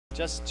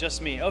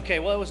Just me. Okay,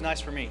 well, it was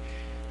nice for me.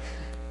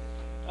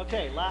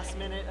 Okay, last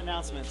minute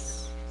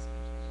announcements.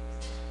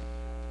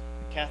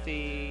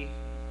 Kathy.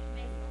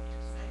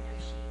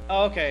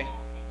 Oh, okay.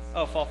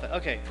 Oh, Fall Fest.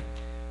 Okay.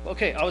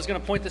 Okay, I was going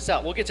to point this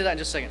out. We'll get to that in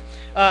just a second.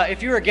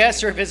 If you're a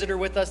guest or a visitor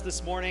with us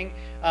this morning,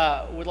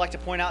 would like to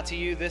point out to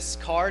you this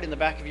card in the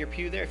back of your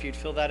pew there. If you'd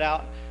fill that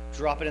out,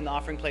 drop it in the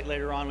offering plate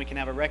later on. We can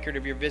have a record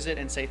of your visit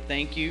and say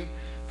thank you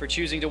for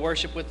choosing to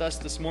worship with us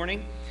this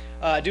morning.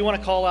 I do want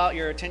to call out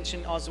your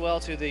attention as well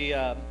to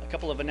a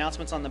couple of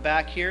announcements on the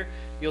back here.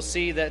 You'll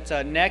see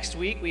that next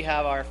week we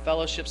have our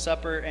fellowship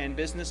supper and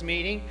business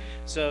meeting.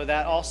 So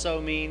that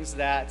also means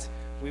that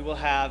we will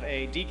have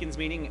a deacons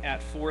meeting at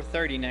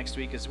 4:30 next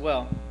week as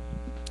well.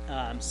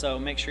 So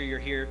make sure you're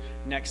here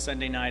next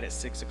Sunday night at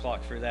 6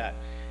 o'clock for that.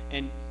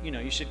 And,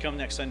 you should come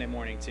next Sunday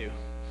morning too.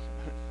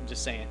 I'm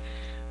just saying.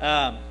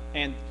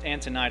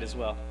 And tonight as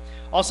well.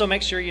 Also,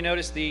 make sure you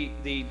notice the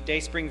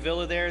Dayspring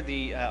Villa there.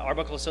 The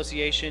Arbuckle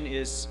Association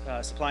is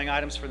supplying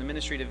items for the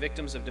ministry to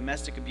victims of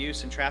domestic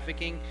abuse and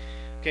trafficking.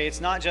 Okay, it's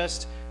not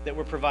just that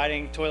we're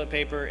providing toilet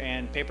paper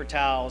and paper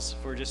towels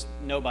for just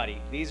nobody.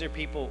 These are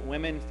people,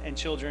 women and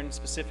children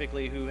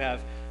specifically, who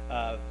have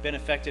been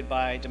affected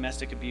by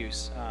domestic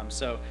abuse.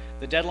 So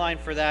the deadline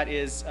for that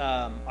is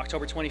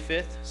October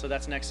 25th, so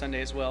that's next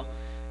Sunday as well.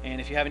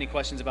 And if you have any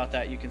questions about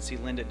that, you can see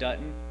Linda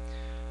Dutton.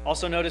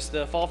 Also notice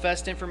the Fall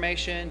Fest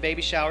information,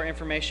 baby shower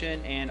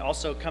information, and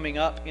also coming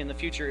up in the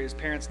future is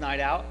Parents' Night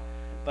Out.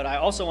 But I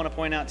also want to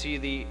point out to you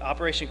the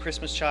Operation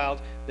Christmas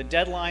Child. The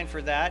deadline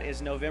for that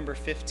is November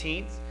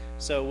 15th.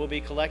 So we'll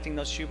be collecting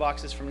those shoe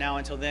boxes from now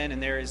until then.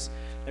 And there's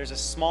a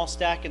small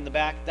stack in the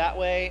back that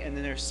way, and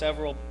then there's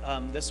several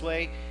this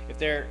way.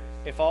 If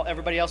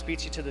everybody else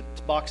beats you to the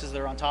boxes that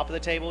are on top of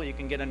the table, you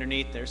can get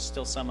underneath. There's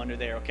still some under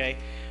there, okay?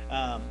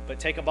 But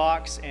take a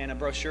box, and a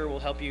brochure will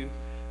help you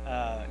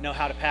know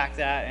how to pack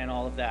that and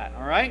all of that.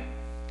 All right?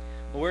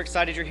 Well, we're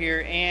excited you're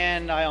here,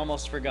 and I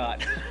almost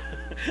forgot.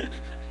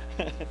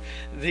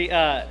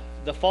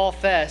 The Fall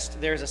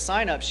Fest, there's a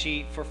sign-up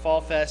sheet for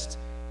Fall Fest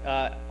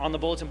on the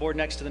bulletin board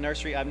next to the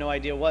nursery. I have no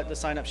idea what the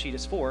sign-up sheet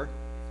is for.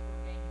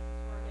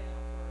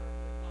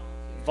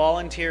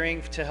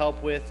 Volunteering to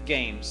help with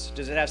games.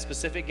 Does it have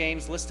specific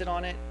games listed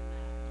on it?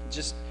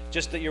 Just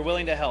that you're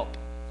willing to help.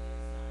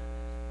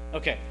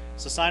 Okay,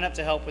 so sign up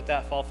to help with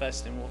that Fall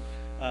Fest, and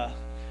we'll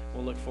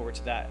look forward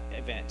to that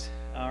event.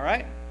 All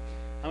right.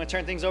 I'm going to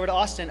turn things over to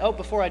Austin. Oh,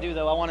 before I do,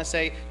 though, I want to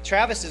say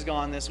Travis is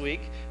gone this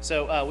week.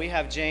 So we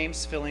have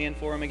James filling in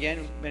for him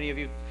again. Many of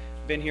you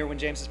have been here when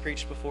James has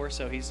preached before,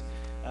 so he's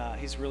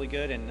really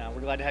good, and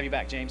we're glad to have you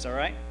back, James. All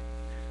right?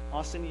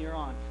 Austin, you're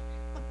on.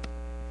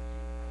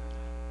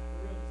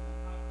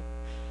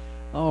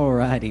 All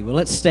righty. Well,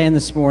 let's stand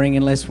this morning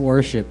and let's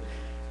worship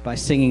by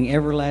singing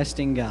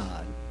Everlasting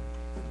God.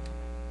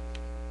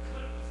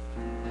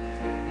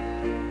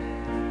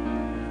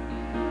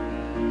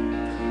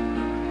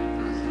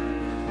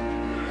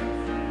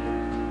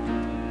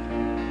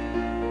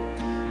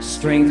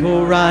 Strength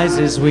will rise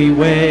as we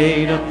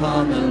wait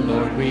upon the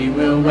Lord. We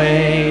will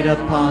wait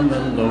upon the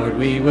Lord.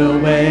 We will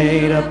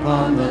wait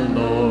upon the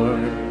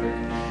Lord.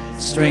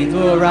 Strength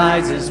will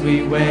rise as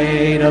we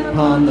wait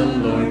upon the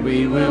Lord.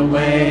 We will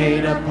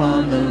wait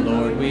upon the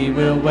Lord. We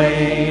will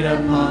wait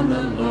upon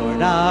the Lord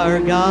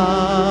our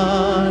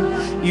God.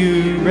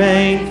 You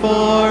reign forever.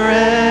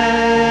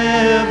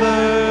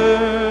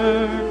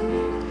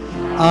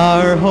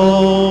 Our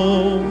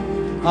hope,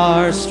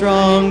 our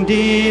strong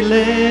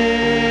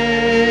deliverer.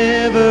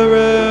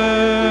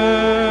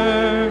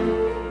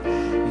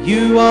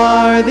 You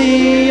are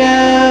the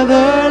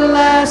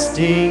everlasting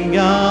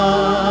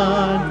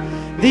God,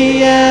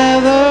 the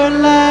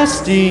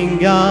everlasting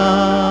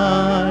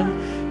God.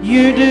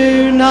 You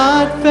do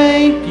not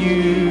faint,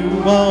 you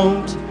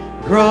won't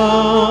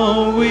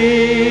grow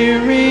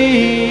weary.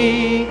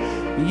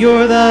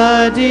 You're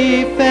the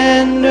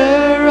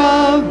defender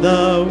of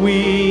the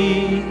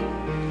weak.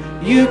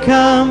 You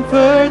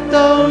comfort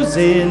those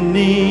in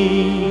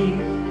need.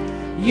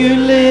 You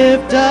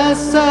lift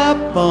us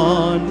up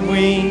on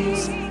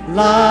wings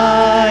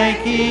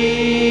like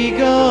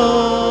eagles.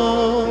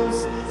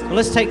 Well,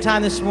 let's take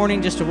time this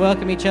morning just to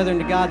welcome each other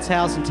into God's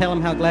house and tell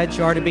them how glad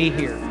you are to be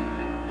here.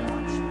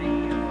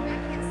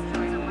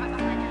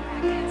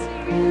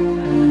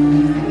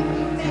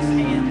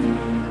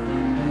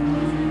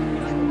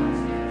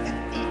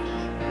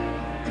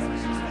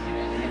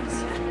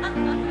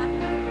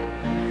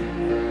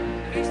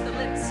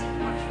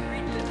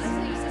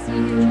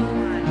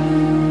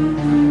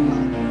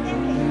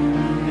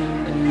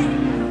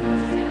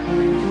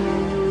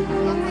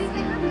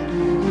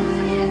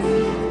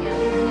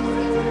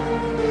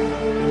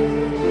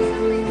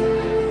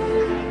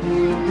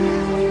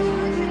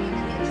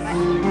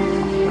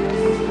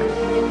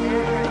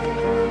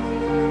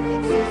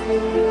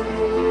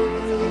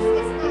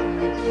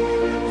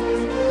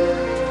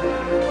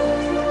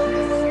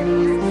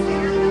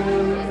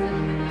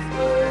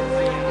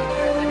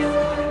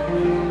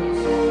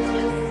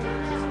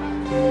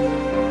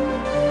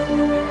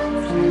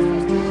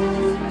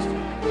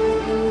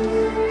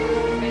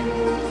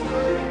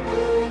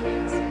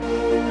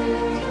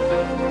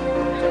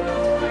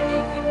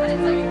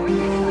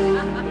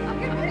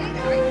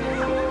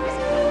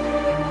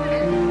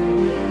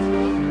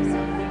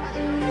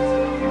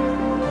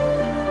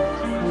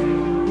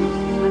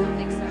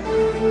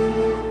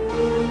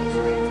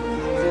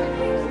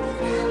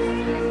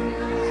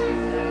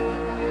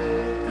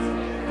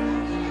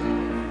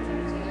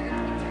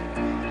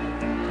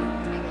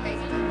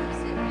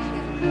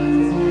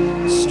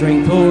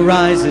 Strength will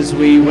rise as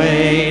we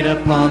wait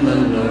upon the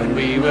Lord.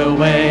 We will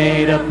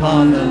wait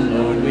upon the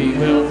Lord. We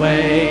will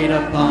wait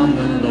upon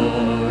the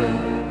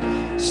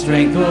Lord.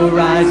 Strength will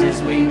rise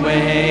as we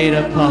wait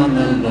upon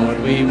the Lord.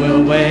 We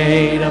will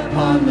wait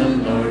upon the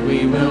Lord.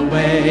 We will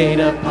wait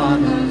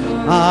upon the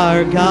Lord.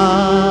 Our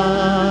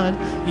God,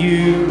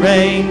 you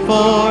reign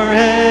forever.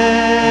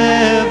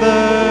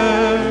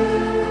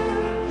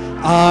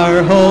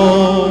 Our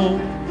hope,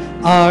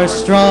 our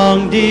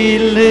strong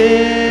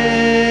deliverer.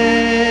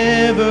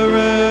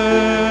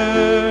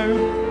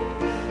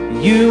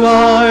 You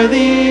are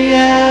the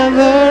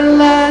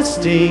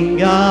everlasting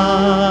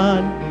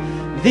God,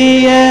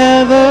 the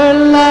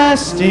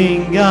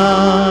everlasting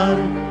God.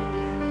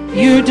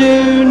 You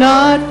do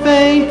not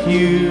faint,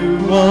 you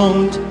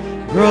won't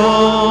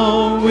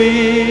grow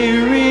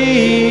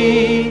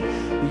weary.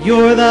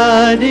 You're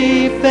the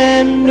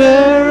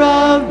defender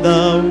of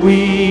the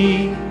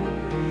weak.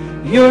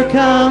 You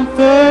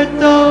comfort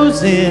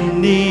those in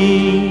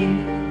need.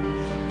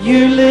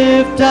 You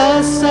lift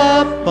us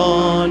up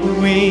on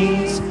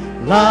wings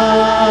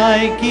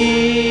like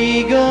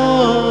eagles.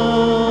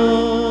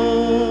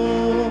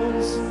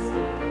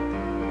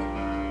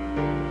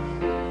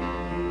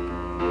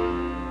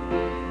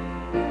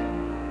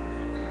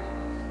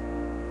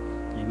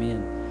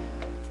 Amen.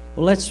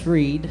 Well, let's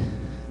read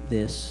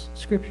this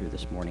scripture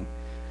this morning.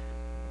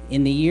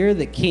 In the year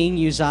that King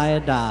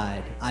Uzziah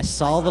died, I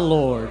saw the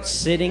Lord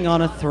sitting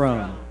on a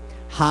throne,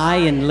 high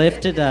and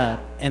lifted up,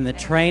 and the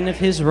train of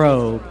his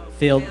robe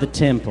filled the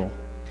temple.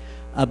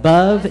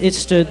 Above it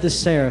stood the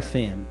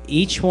seraphim.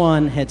 Each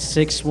one had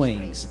 6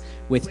 wings.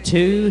 With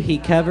 2 he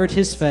covered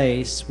his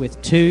face,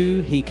 with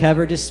 2 he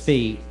covered his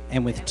feet,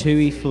 and with 2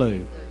 he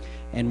flew.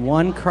 And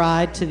one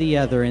cried to the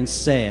other and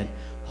said,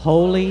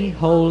 Holy,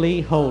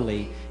 holy,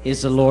 holy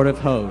is the Lord of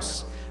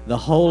hosts. The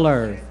whole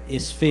earth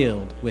is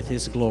filled with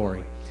his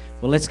glory.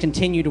 Well, let's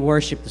continue to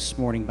worship this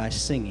morning by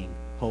singing,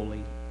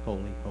 Holy,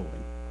 holy, holy.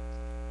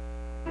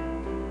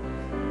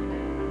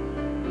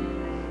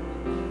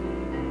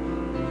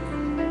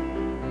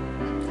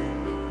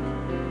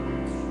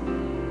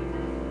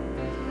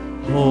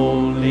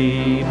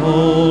 Holy,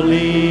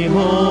 holy,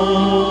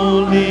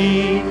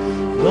 holy,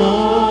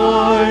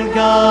 Lord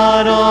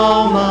God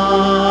Almighty,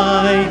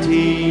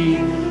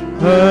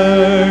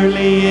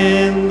 early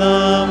in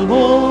the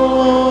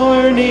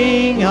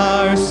morning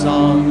our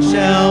song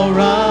shall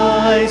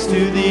rise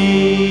to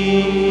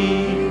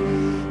thee.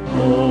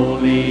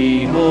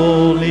 Holy,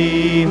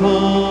 holy,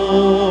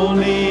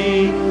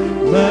 holy,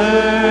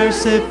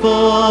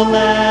 merciful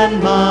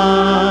and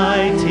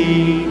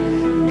mighty,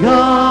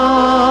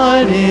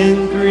 God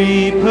in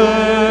 3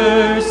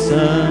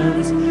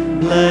 persons,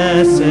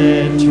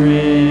 blessed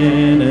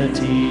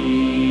Trinity.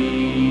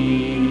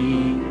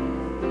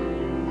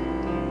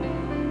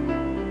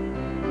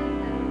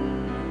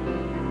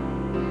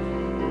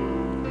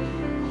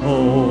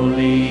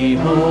 Holy,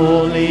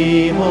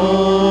 holy,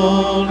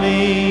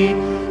 holy,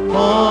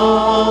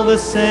 all the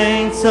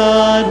saints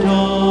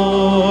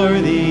adore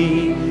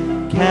thee,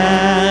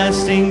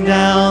 casting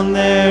down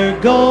their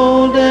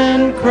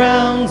golden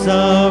crowns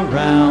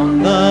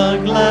around the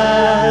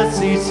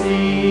glassy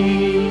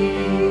sea.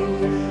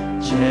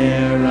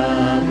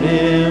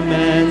 Cherubim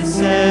and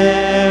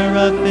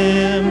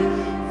seraphim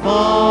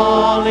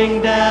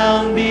falling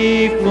down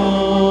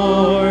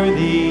before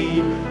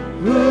thee,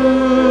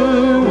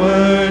 who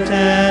wert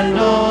and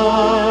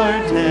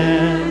art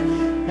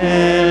and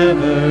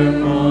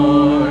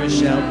evermore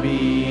shall be.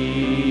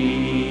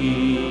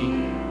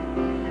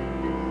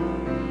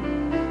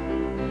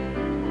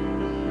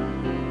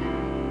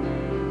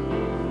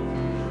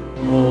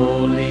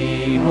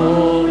 Holy,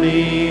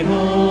 holy,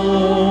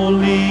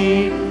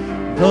 holy,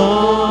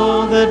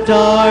 though the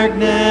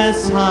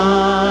darkness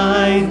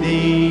hide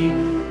thee,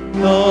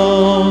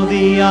 though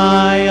the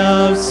eye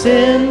of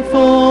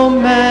sinful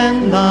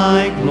man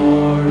thy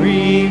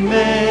glory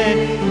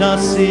may not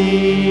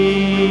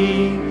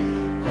see,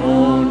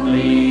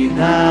 only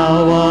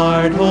thou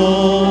art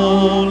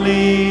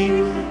holy,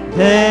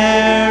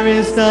 there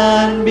is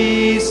none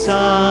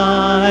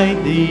beside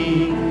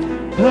thee,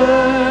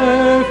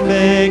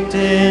 perfect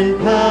in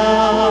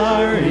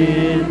power,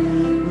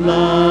 in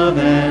love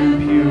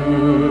and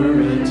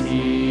purity.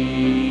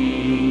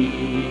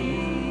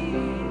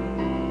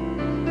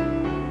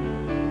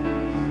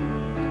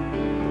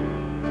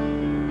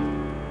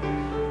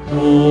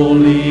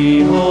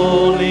 Holy,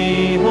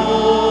 holy,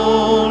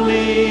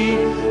 holy,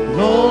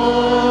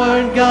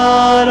 Lord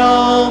God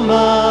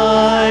Almighty,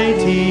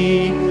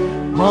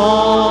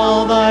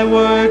 all thy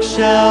works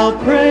shall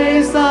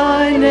praise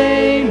thy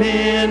name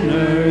in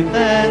earth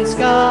and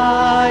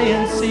sky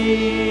and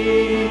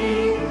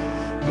sea.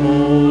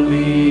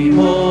 Holy,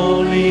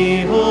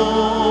 holy,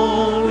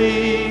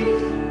 holy,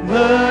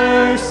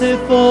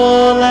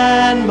 merciful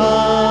and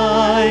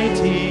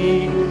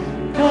mighty,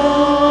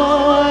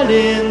 God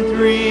in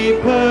 3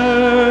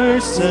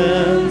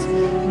 persons,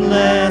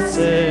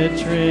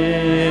 blessed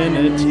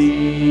Trinity.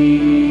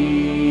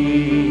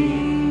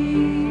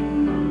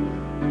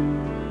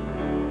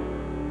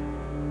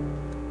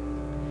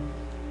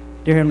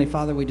 Dear Heavenly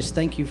Father, we just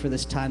thank you for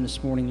this time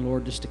this morning,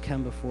 Lord, just to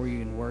come before you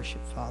and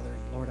worship, Father.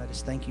 And Lord, I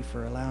just thank you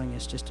for allowing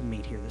us just to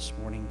meet here this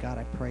morning. God,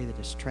 I pray that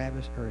as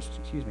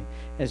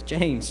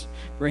James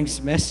brings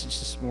the message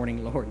this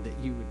morning, Lord, that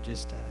you would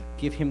just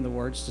give him the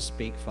words to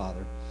speak,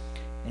 Father,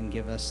 and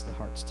give us the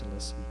hearts to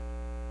listen.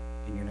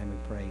 In your name we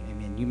pray.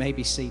 Amen. You may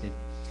be seated.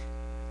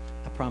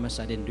 I promise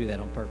I didn't do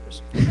that on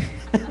purpose.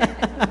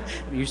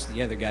 I'm used to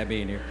the other guy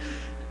being here.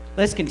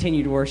 Let's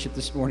continue to worship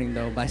this morning,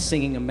 though, by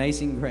singing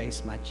Amazing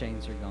Grace, My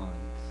Chains Are Gone.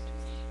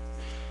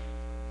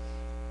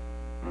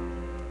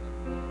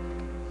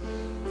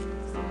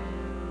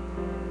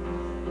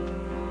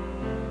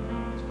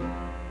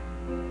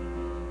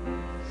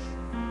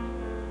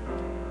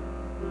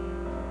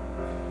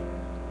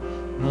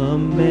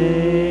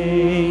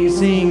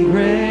 Amazing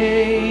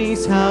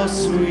grace, how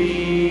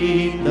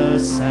sweet the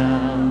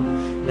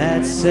sound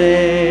that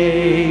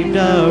saved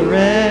a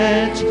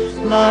wretch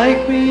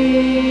like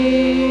me.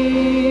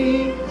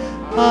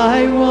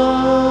 I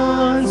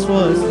once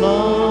was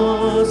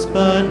lost,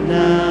 but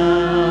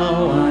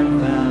now I'm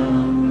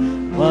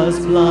found. Was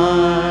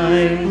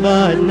blind,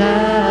 but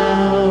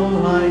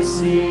now I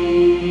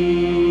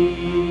see.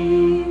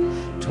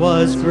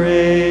 'Twas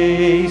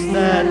grace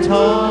that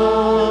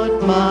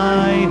taught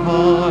my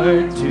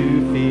heart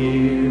to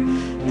fear,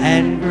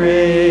 and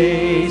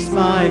grace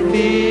my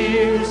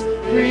fears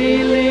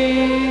relieved.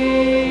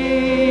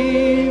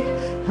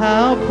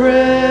 How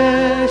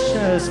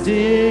precious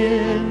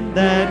did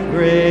that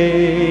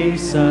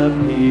grace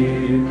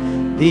appear,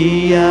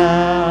 the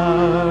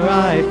hour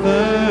I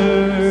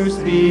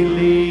first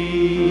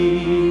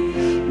believed.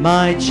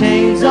 My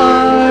chains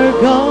are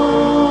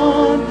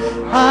gone,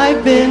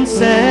 I've been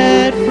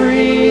set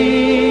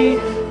free.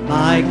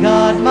 My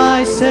God,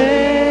 my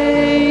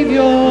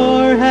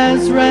Savior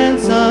has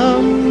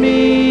ransomed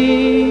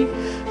me,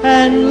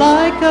 and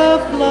like a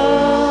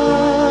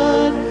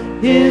flood,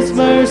 His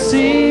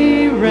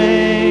mercy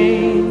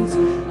reigns,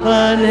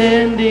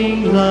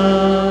 unending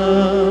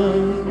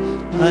love,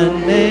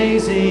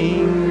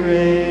 amazing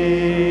grace.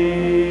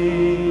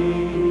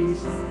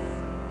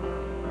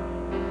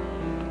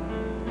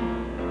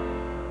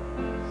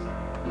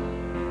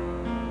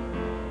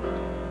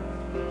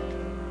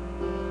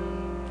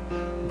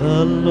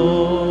 The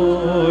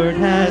Lord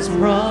has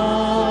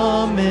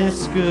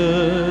promised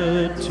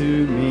good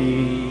to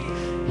me,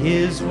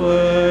 His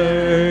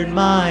word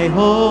my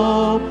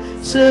hope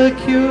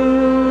secures.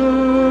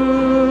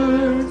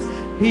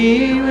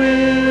 He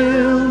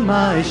will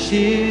my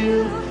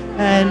shield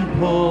and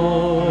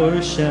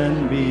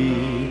portion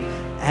be,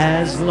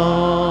 as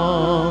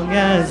long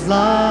as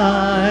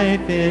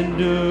life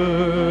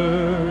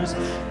endures.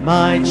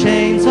 My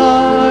chains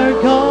are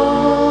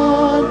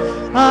gone,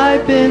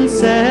 I've been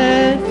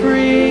set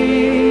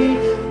free.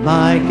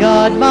 My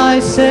God, my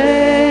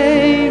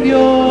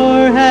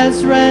Savior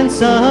has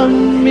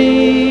ransomed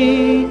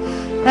me,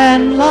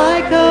 and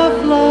like a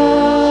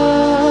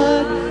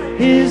flood,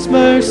 His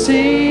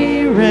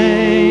mercy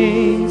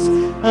reigns,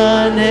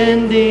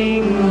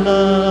 unending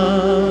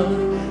love,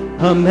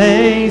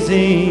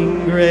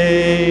 amazing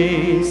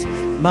grace.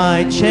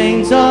 My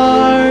chains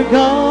are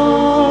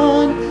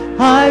gone,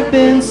 I've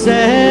been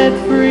set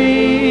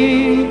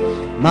free.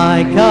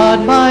 My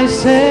God, my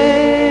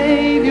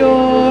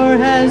Savior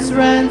has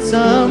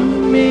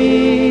ransomed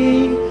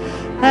me,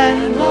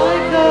 and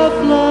like a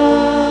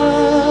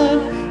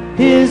flood,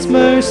 His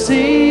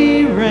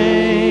mercy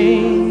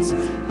reigns,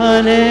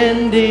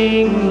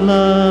 unending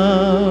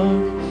love,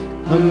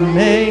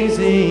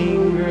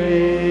 amazing grace.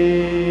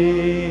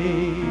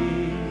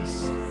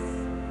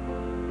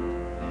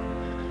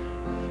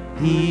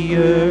 The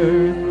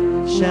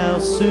earth shall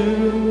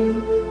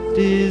soon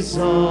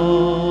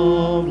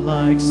dissolve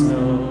like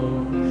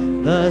snow,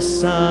 the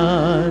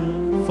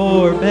sun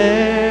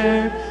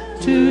forbear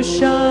to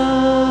shine,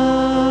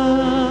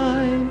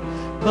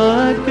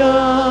 but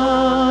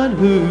God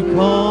who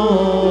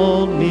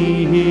called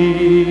me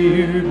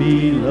here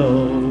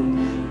below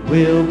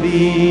will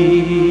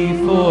be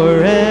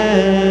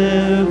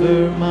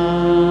forever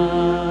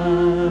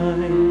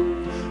mine,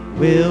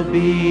 will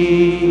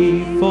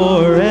be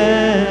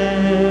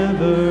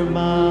forever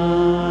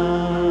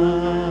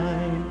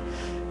mine.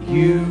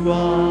 You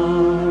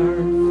are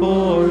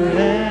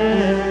forever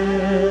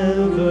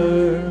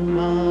mine.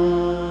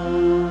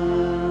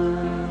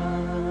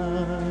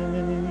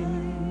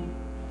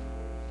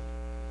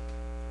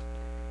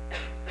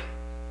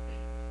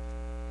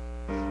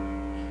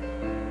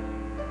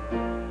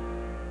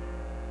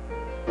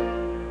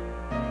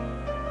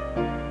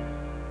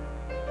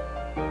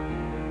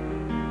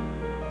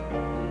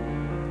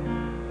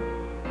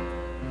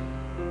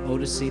 Oh,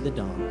 to see the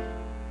dawn.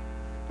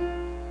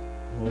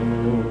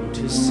 Oh,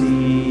 to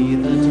see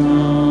the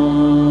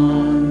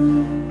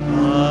dawn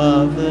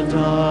of the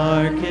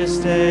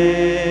darkest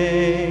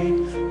day,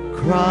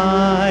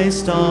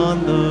 Christ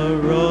on the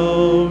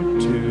road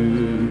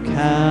to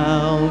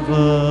Calvary,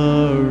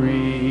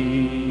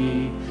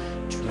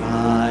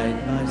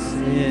 tried by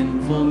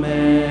sinful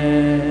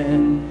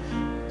men,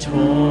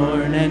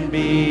 torn and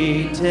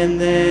beaten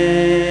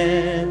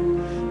then,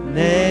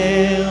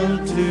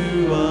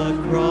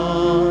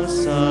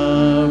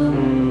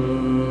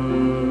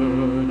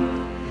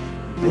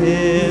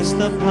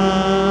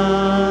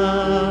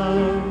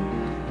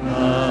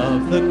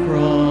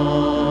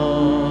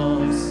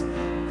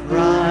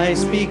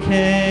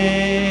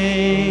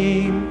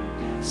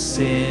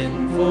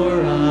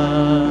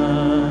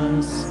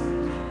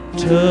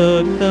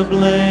 took the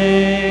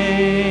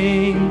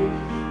blame,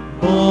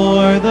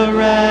 bore the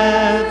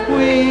wrath,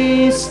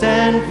 we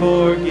stand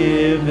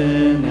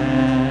forgiven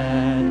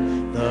at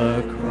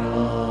the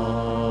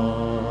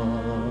cross.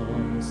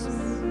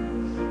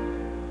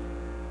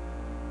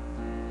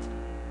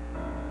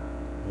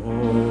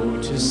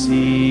 Oh, to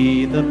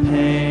see the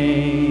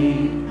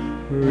pain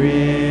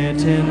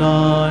written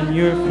on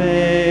your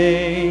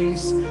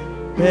face,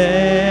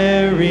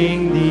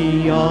 bearing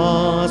the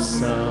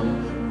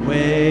awesome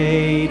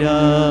weight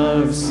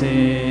of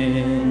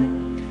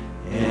sin,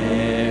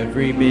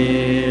 every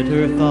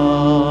bitter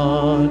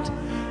thought,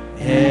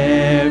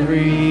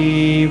 every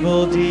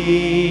evil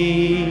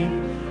deed,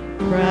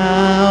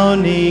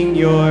 crowning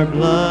your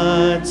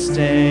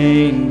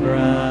blood-stained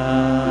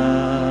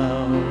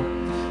brow.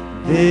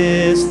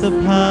 This the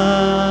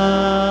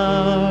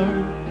power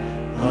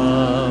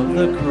of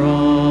the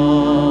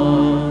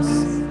cross.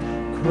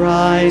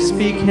 Christ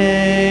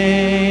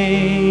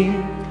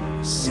became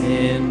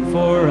sin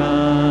for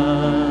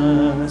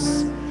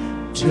us,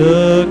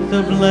 took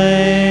the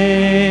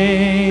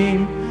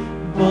blame,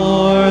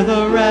 bore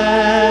the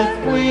wrath,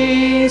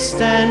 we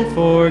stand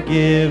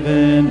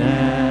forgiven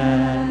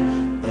at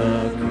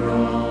the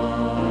cross.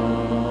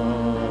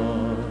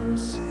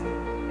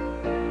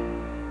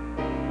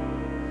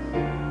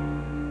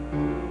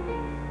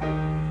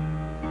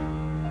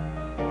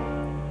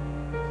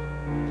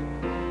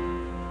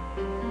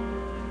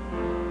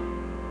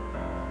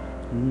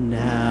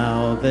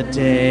 Now the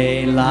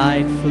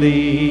daylight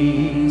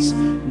flees,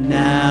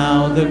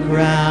 now the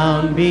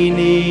ground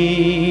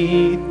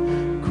beneath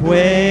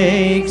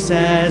quakes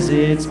as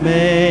its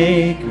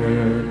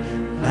maker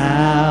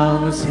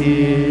bows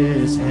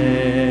his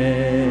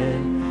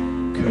head.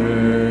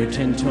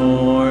 Curtain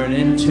torn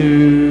in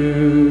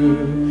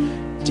two,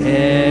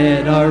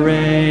 dead are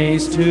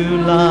raised to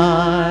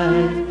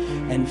life,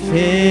 and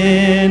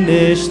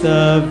finish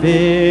the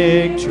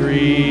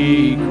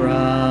victory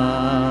cry.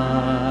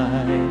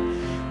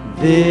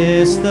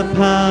 This the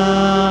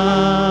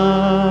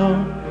power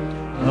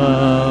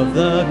of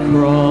the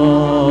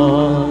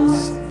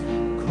cross.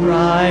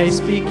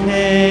 Christ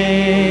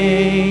became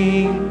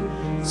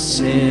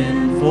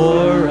sin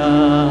for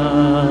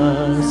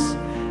us.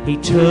 He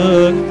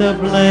took the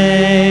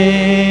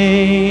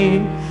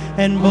blame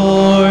and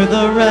bore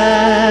the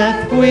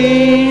wrath.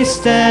 We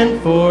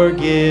stand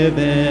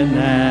forgiven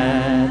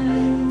at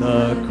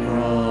the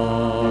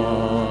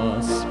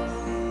cross.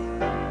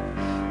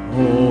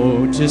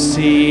 Oh, to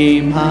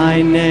see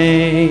my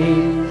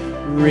name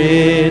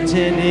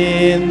written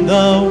in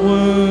the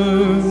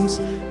wounds,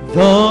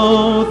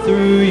 though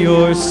through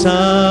your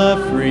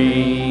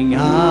suffering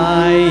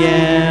I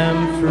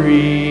am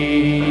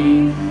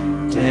free.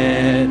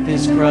 Death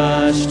is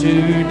crushed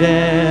to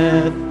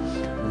death,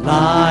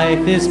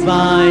 life is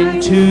mine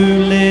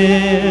to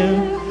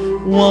live,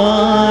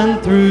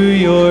 won through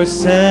your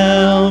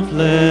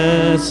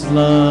selfless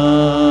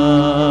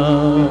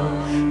love.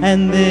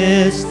 And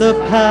this the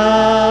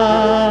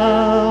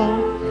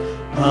power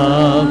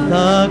of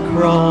the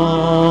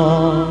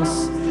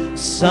cross,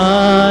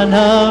 Son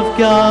of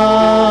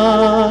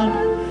God,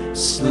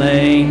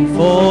 slain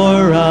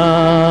for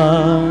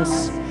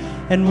us.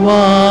 And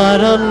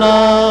what a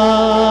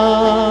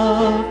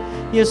love,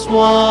 yes,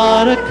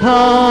 what a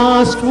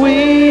cost.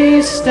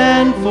 We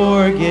stand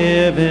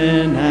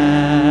forgiven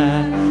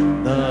at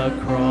the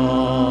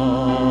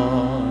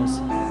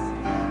cross.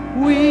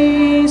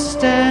 We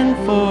stand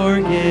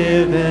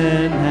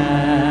forgiven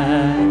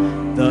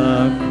at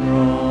the cross.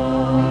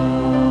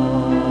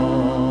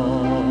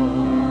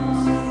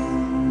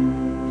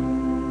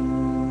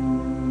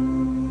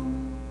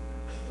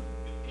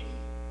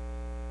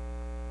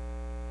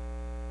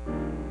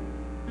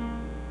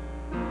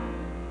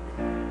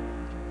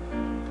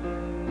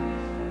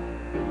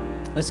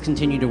 Let's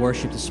continue to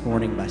worship this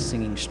morning by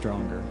singing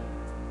Stronger.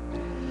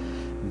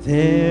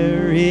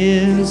 There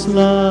is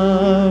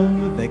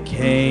love that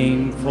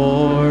came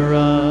for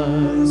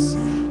us,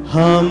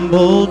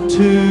 humbled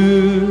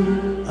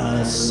to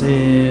a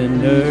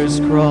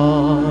sinner's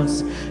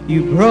cross.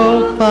 You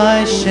broke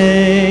my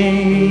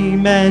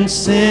shame and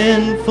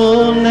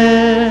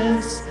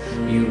sinfulness.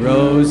 You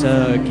rose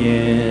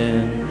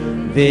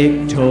again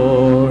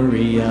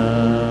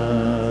victorious.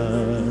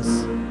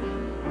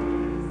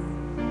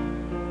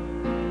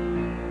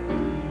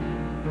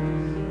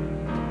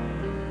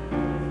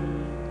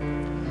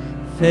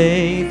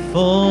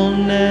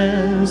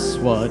 Faithfulness,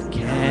 what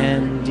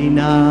can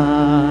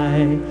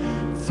deny?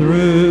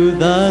 Through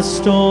the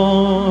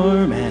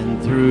storm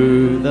and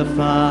through the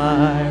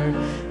fire,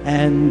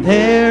 and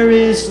there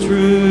is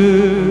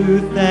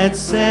truth that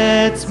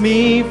sets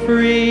me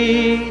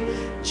free,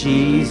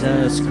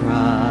 Jesus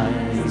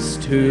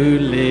Christ who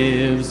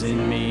lives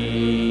in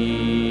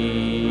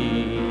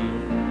me.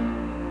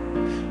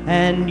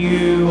 And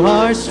you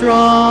are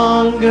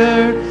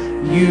stronger,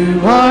 you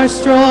are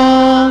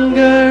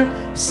stronger.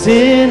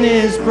 Sin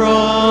is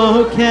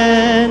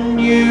broken,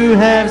 you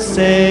have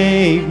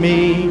saved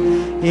me.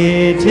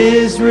 It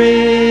is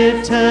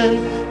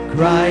written,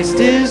 Christ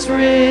is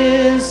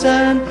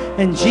risen,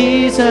 and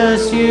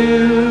Jesus,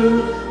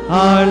 you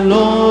are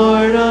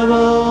Lord of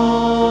all.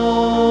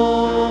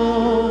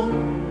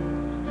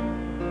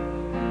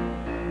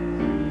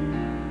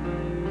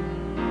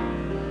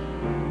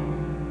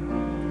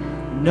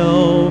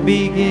 No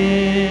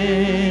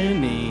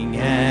beginning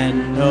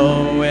and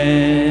no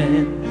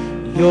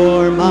end,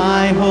 you're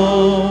my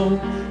hope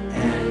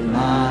and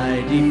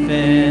my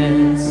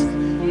defense.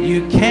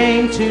 You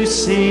came to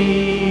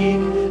seek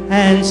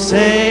and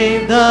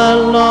save the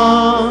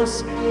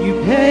lost.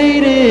 You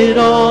paid it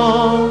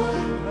all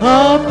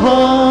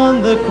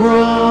upon the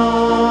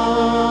cross.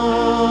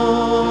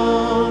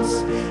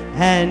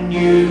 And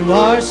you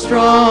are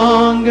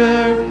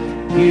stronger,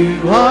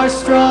 you are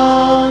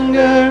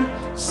stronger.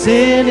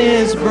 Sin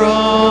is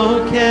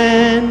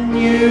broken,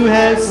 you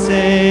have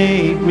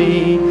saved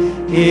me.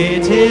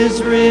 It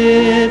is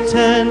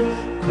written,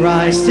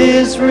 Christ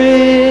is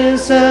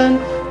risen.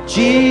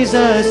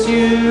 Jesus,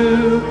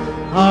 you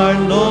are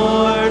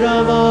Lord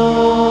of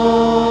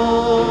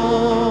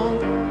all.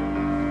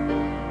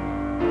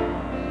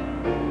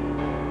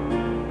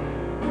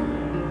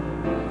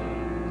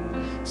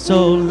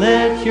 So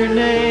let your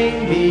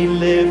name be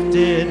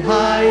lifted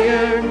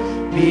higher,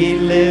 be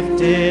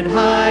lifted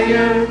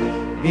higher,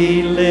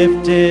 be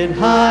lifted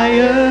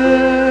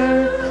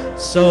higher.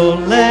 So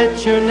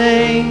let your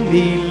name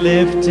be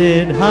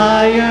lifted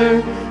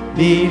higher,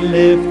 be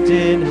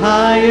lifted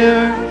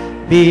higher,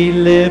 be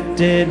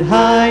lifted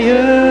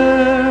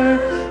higher.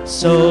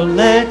 So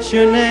let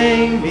your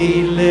name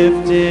be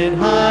lifted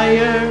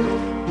higher,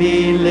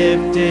 be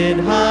lifted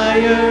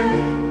higher,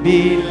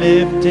 be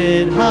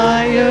lifted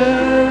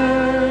higher.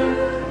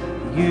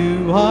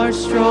 You are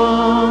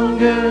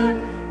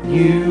stronger,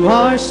 you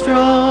are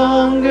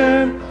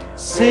stronger.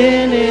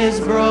 Sin is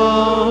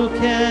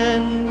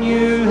broken,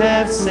 you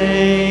have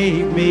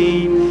saved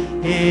me.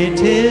 It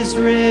is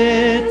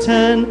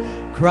written,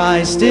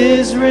 Christ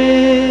is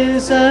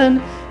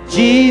risen.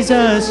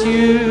 Jesus,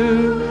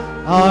 you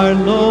are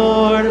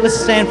Lord. Let's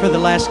stand for the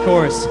last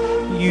chorus.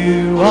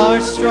 You are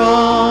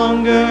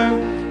stronger,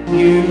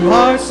 you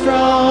are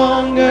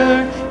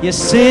stronger. Your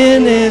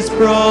sin is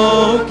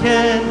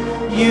broken,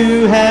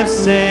 you have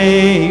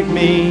saved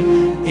me.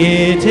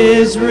 It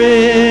is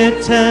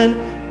written,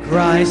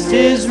 Christ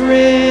is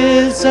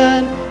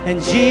risen,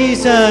 and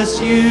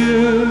Jesus,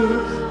 you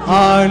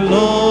are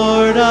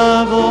Lord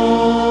of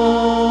all.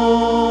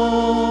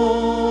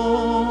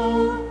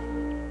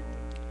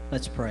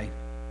 Let's pray.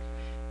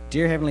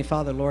 Dear Heavenly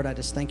Father, Lord, I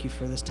just thank you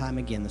for this time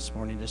again this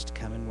morning just to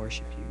come and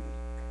worship you.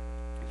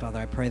 Father,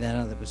 I pray that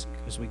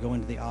as we go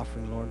into the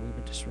offering, Lord, we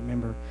would just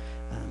remember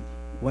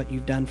what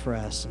you've done for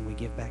us, and we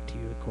give back to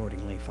you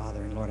accordingly,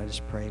 Father. And Lord, I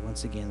just pray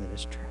once again that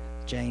as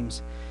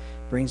James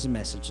brings the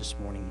message this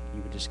morning,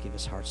 you would just give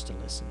us hearts to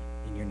listen.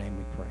 In your name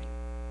we pray.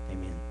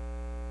 Amen.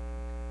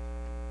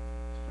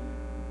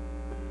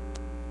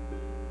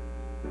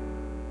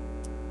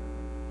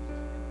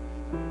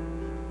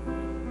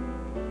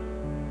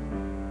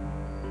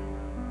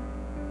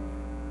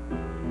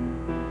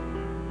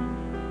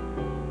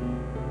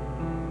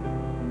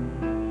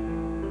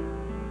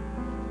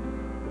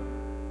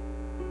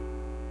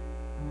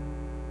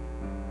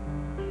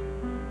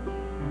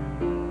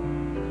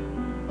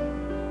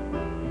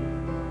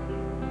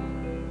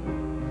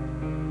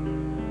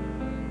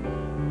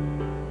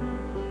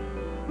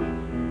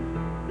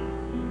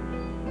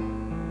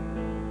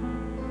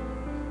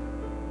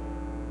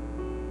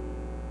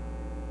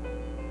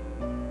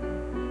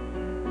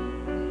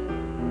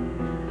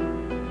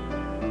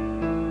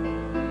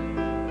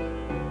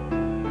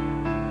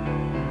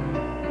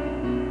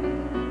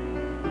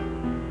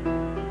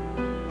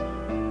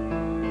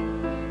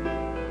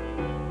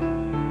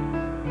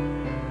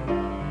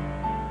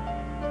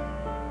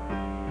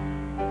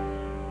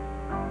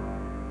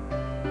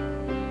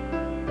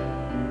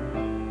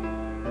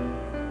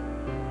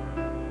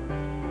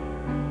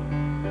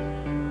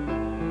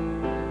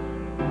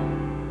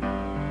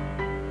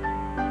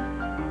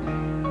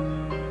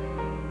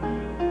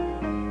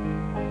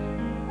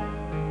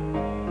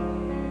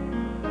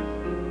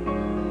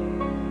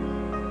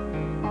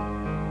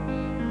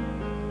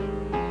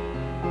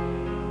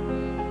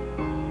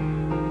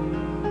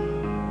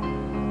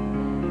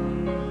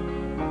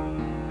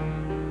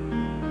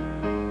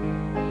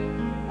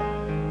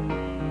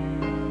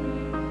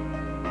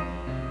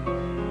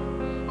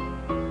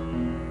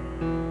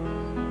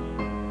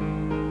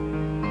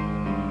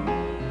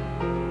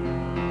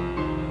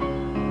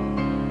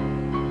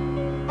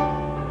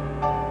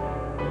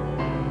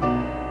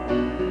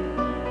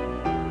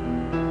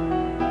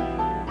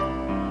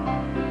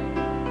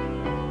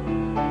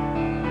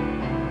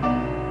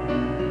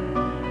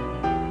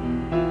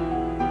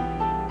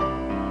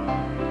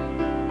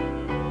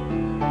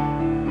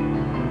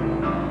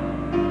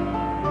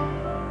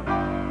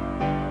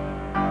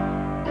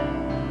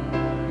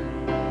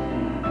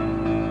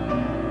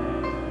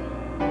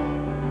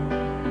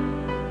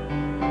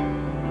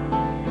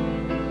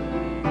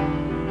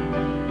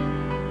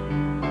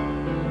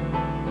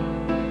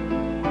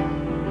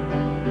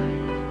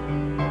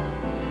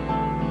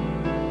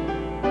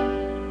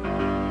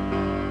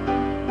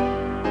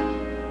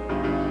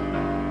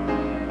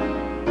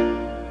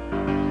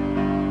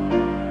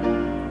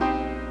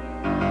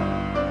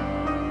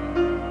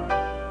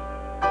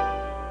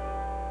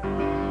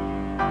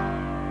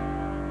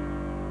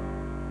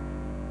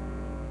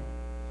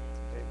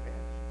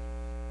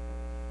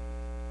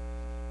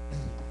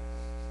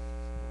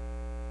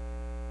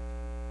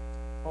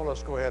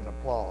 let's go ahead and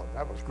applaud.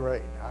 That was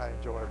great. I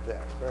enjoyed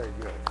that. Very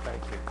good.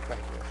 Thank you. Thank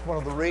you. It's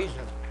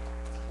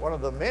one of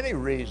the many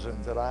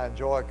reasons that I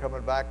enjoy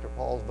coming back to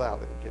Paul's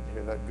Valley. You can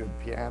hear that good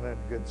piano and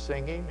good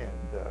singing,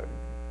 and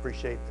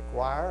appreciate the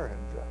choir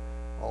and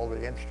all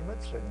the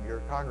instruments and your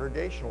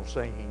congregational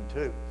singing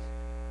too.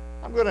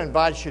 I'm going to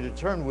invite you to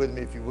turn with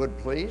me, if you would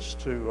please,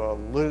 to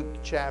Luke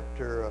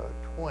chapter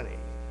 20.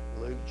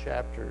 Luke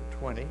chapter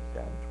 20,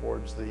 down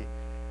towards the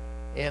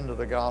end of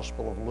the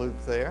Gospel of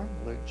Luke there,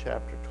 Luke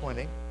chapter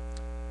 20.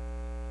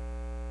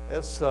 I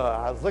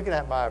was looking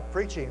at my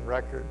preaching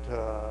record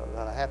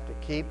that I have to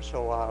keep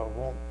so I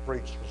won't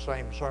preach the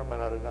same sermon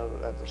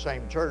at the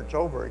same church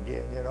over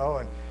again, you know,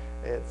 and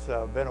it's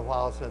been a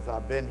while since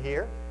I've been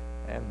here,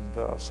 and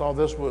so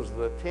this was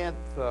the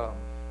 10th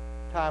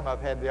time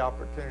I've had the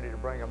opportunity to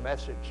bring a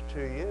message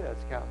to you.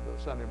 That's counting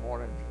the Sunday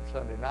mornings and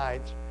Sunday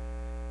nights.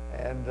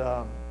 And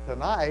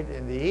tonight,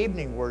 in the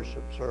evening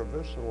worship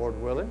service, the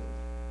Lord willing,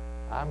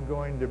 I'm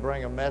going to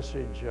bring a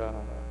message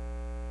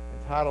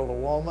entitled "The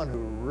Woman Who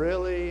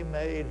Really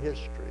Made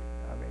History."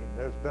 I mean,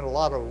 there's been a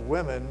lot of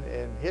women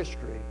in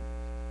history,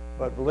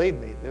 but believe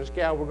me, this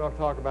gal we're going to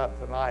talk about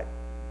tonight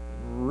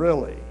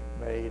really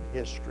made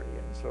history.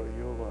 And so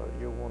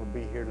you'll want to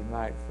be here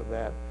tonight for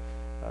that.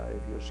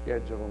 If your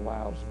schedule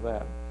allows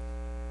that.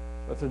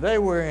 But today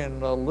we're in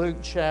Luke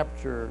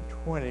chapter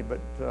 20. But,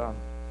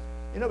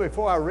 you know,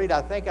 before I read,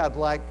 I think I'd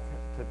like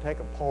to take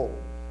a poll.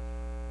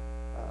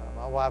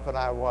 My wife and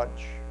I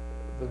watch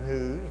the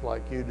news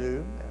like you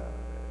do.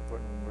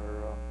 When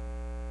we're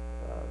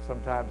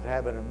sometimes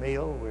having a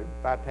meal, we're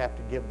about to have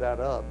to give that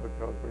up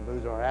because we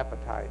lose our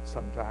appetite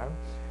sometimes.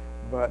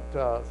 But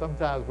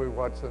sometimes we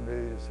watch the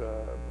news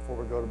before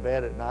we go to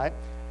bed at night.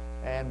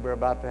 And we're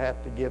about to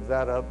have to give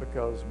that up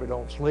because we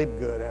don't sleep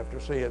good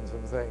after seeing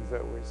some things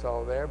that we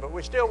saw there. But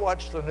we still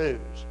watch the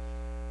news.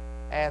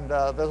 And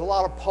there's a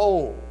lot of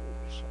polls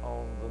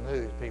on the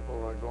news. People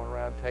are going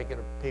around taking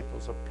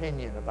people's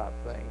opinion about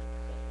things.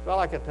 So I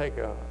like to take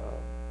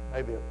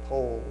maybe a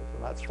poll,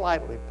 not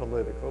slightly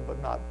political,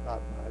 but not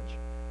much.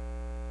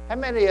 How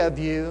many of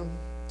you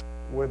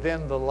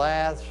within the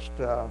last,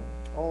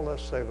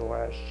 let's say the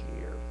last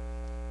year,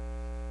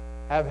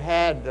 have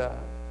had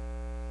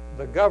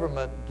the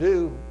government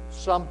do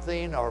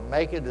something or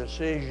make a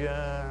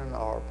decision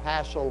or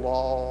pass a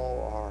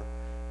law or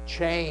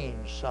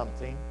change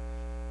something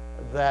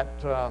that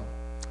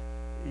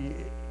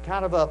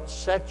kind of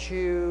upset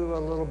you a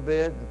little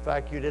bit? In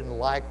fact, you didn't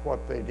like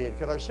what they did.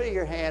 Could I see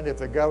your hand if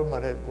the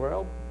government had,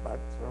 well,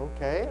 that's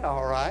okay,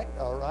 all right.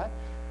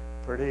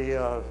 Pretty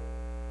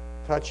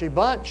touchy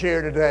bunch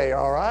here today,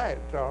 all right.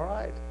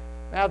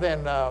 Now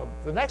then,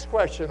 the next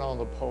question on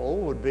the poll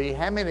would be,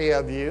 how many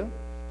of you,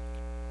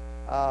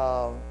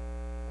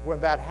 when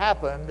that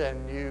happened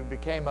and you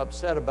became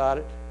upset about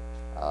it,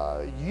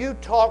 you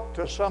talked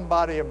to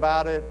somebody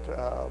about it,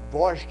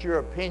 voiced your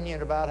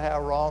opinion about how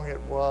wrong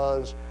it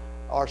was,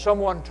 or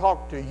someone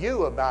talked to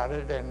you about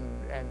it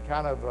and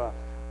kind of,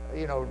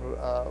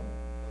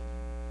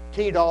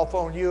 teed off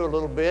on you a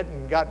little bit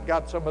and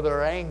got some of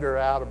their anger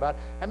out about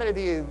it? How many of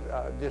you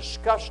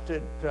discussed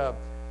it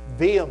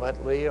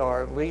vehemently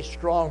or at least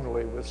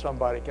strongly with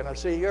somebody? Can I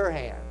see your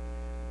hand?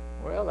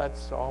 Well,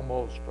 that's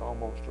almost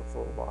a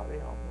full body.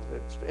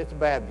 It's a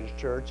Baptist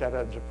church. That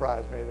doesn't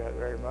surprise me that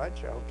very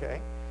much. Okay.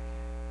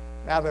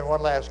 Now then,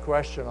 one last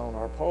question on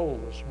our poll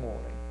this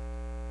morning.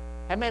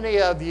 How many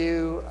of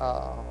you,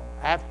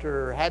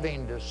 after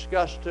having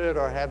discussed it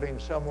or having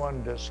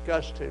someone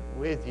discussed it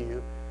with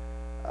you,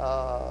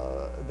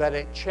 that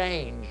it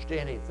changed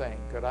anything?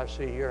 Could I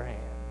see your hand?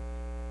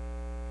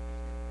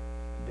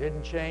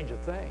 Didn't change a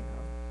thing,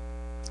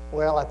 huh?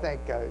 Well, I think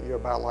you're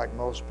about like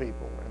most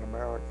people in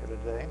America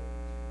today.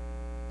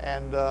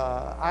 And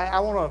I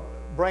want to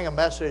bring a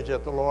message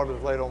that the Lord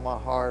has laid on my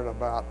heart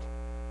about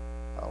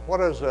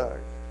what is a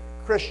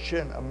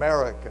Christian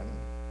American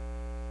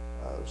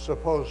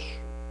supposed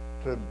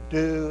to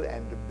do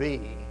and to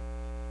be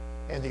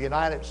in the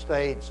United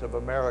States of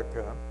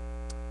America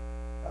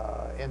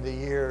in the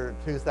year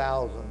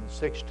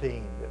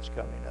 2016 that's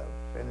coming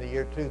up, in the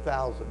year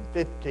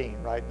 2015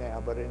 right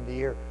now, but in the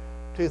year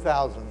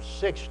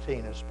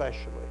 2016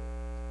 especially.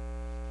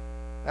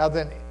 Now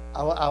then,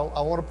 I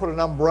want to put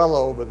an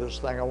umbrella over this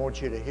thing. I want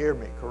you to hear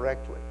me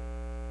correctly.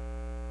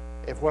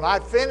 If when I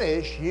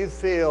finish you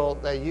feel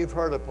that you've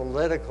heard a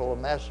political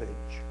message,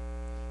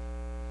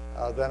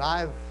 then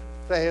I've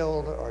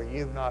failed or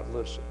you've not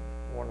listened,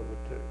 one of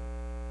the two.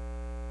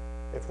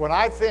 If when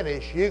I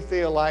finish you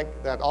feel like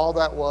that all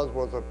that was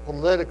a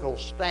political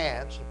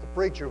stance that the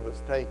preacher was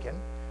taking,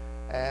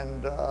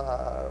 and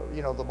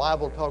the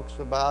Bible talks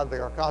about,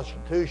 our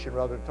Constitution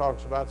rather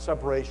talks about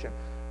separation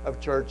of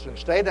church and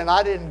state, and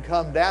I didn't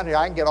come down here,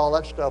 I can get all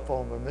that stuff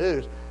on the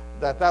news,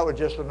 that was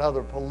just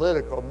another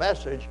political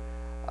message,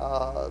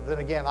 then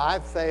again, I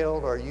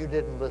failed or you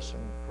didn't listen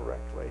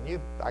correctly. And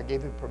I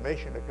gave you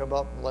permission to come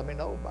up and let me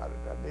know about it.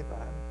 That'd be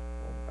fine.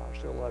 I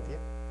still love you.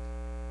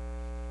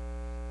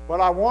 What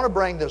I want to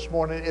bring this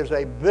morning is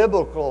a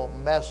biblical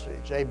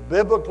message, a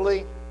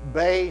biblically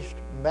based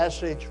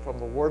message from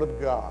the Word of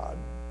God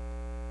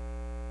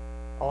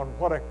on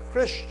what a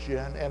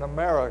Christian in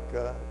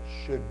America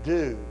should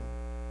do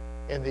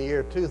in the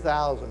year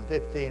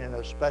 2015 and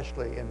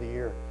especially in the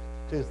year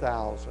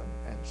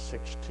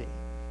 2016.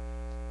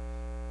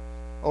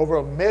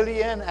 Over 1.5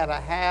 million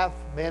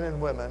men and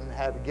women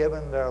have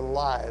given their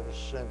lives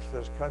since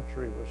this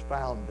country was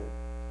founded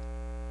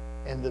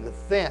in the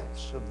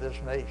defense of this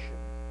nation.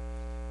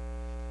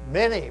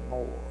 Many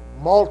more,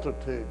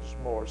 multitudes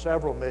more,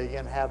 several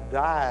million have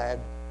died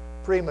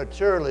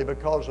prematurely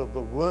because of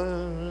the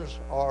wounds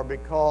or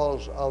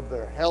because of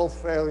their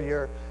health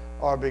failure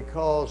or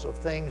because of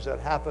things that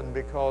happened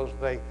because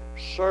they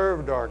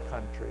served our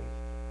country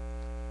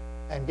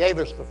and gave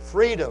us the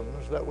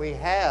freedoms that we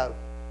have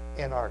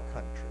in our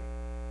country.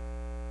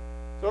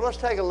 So let's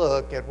take a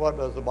look at what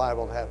does the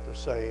Bible have to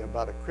say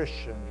about a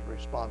Christian's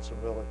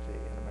responsibility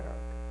in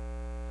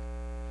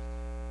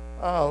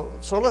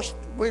America.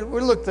 We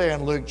look there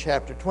in Luke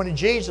chapter 20.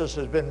 Jesus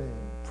has been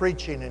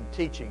preaching and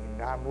teaching,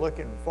 and I'm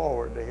looking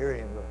forward to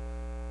hearing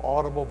the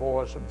audible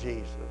voice of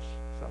Jesus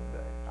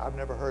someday. I've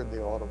never heard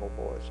the audible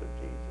voice of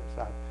Jesus.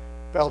 I've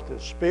felt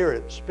His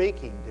Spirit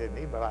speaking to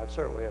me, but I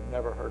certainly have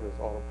never heard His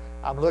audible.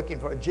 I'm looking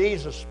for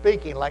Jesus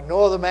speaking like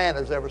no other man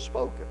has ever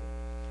spoken.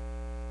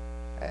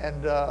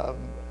 And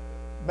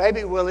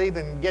maybe we'll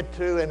even get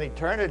to in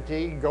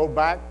eternity, go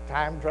back,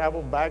 time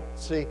travel back,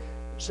 see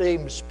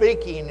Him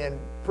speaking and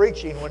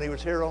preaching when He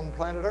was here on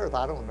planet Earth.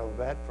 I don't know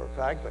that for a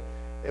fact, but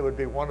it would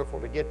be wonderful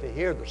to get to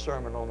hear the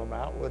Sermon on the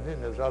Mount, wouldn't it?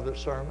 And there's other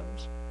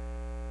sermons.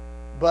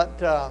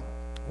 But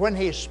when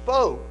He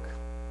spoke,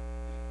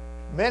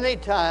 many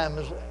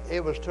times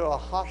it was to a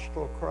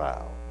hostile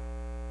crowd,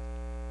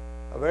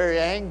 a very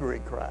angry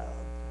crowd.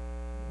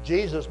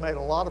 Jesus made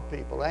a lot of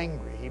people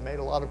angry. He made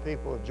a lot of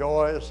people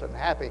joyous and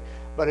happy,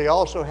 but He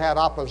also had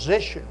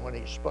opposition when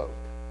He spoke.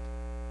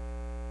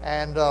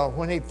 And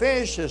when He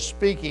finishes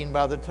speaking,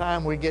 by the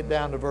time we get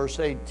down to verse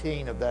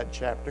 18 of that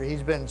chapter,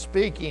 He's been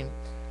speaking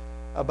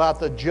about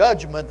the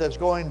judgment that's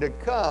going to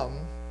come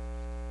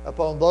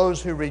upon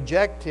those who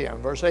reject Him.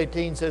 Verse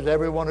 18 says,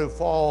 everyone who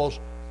falls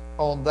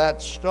on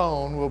that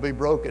stone will be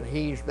broken.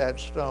 He's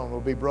that stone,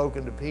 will be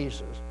broken to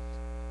pieces.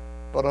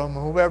 But on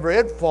whoever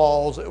it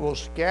falls, it will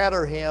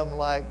scatter him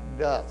like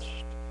dust.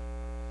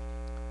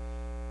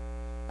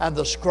 And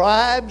the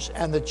scribes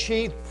and the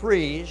chief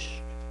priests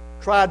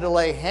tried to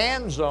lay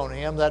hands on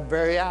Him that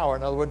very hour.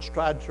 In other words,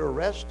 tried to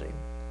arrest Him.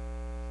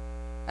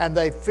 And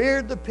they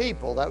feared the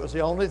people. That was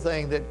the only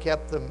thing that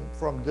kept them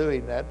from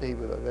doing that. They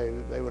would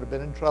have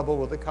been in trouble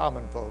with the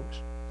common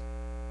folks.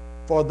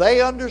 For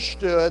they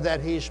understood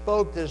that He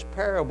spoke this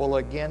parable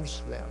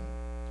against them.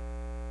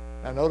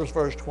 Now notice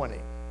verse 20.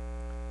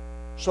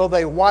 So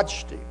they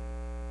watched Him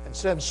and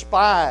sent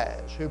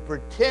spies who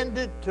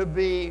pretended to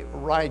be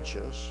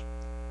righteous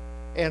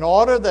in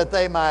order that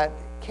they might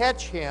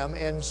catch Him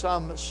in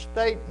some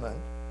statement.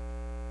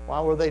 Why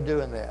were they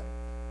doing that?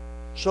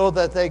 So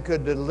that they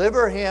could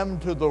deliver Him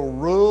to the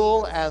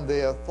rule and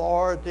the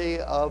authority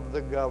of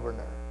the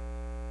governor.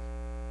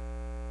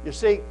 You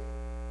see,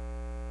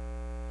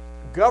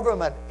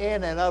 government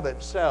in and of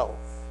itself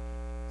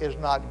is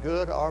not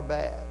good or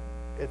bad.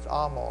 It's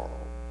amoral.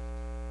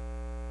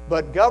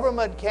 But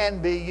government can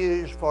be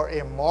used for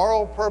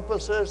immoral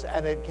purposes,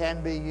 and it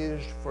can be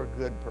used for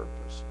good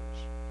purposes.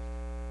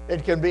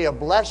 It can be a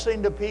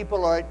blessing to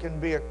people, or it can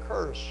be a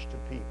curse to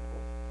people.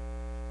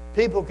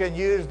 People can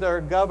use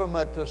their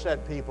government to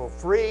set people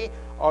free,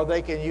 or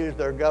they can use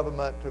their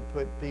government to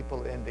put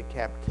people into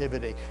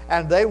captivity.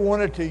 And they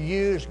wanted to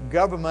use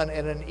government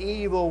in an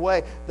evil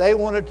way. They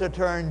wanted to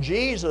turn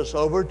Jesus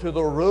over to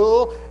the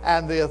rule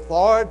and the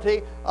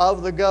authority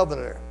of the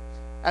governor.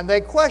 And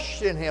they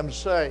questioned Him,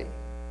 saying,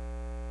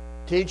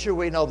 Teacher,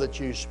 we know that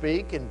you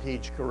speak and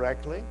teach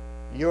correctly.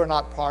 You are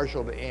not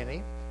partial to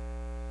any,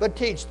 but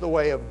teach the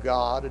way of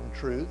God in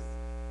truth.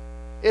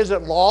 Is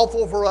it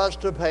lawful for us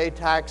to pay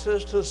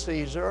taxes to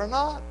Caesar or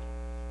not?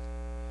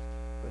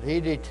 But He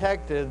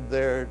detected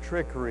their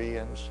trickery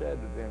and said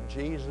to them,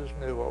 Jesus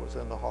knew what was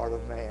in the heart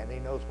of man. He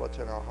knows what's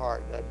in our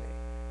heart, doesn't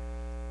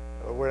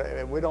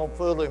He? We don't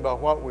fool Him by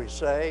what we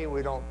say.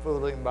 We don't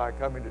fool Him by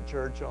coming to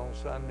church on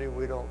Sunday.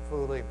 We don't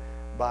fool Him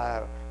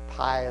by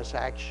pious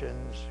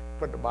actions,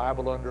 put the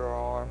Bible under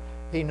our arm.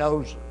 He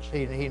knows us.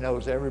 He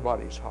knows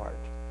everybody's heart.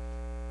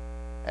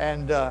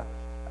 And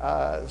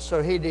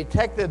so He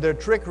detected their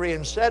trickery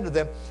and said to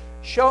them,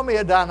 show me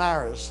a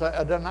denarius.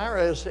 A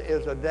denarius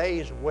is a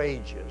day's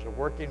wages, a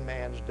working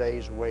man's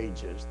day's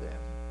wages then.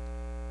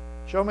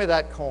 Show me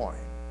that coin.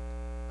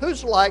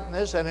 Whose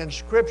likeness and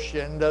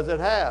inscription does it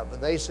have?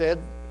 And they said,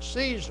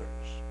 Caesar's.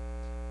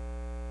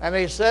 And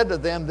He said to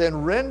them,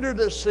 then render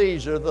to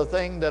Caesar the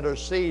things that are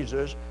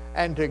Caesar's,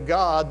 and to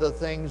God the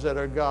things that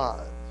are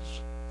God's.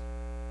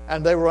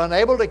 And they were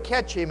unable to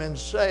catch Him in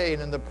saying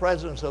in the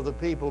presence of the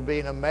people,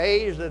 being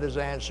amazed at His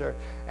answer,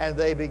 and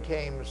they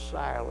became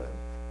silent.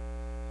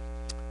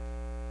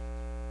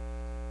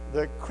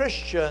 The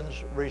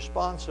Christian's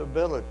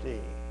responsibility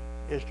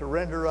is to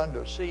render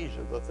unto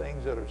Caesar the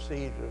things that are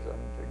Caesar's, and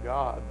to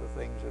God the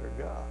things that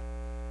are God.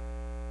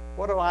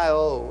 What do I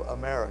owe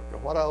America?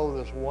 What do I owe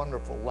this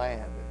wonderful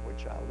land in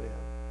which I live?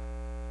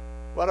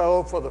 What I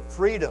owe for the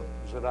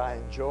freedoms that I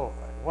enjoy.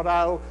 What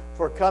I owe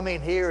for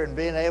coming here and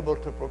being able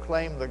to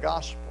proclaim the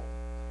gospel.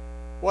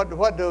 What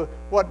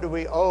do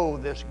we owe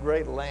this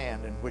great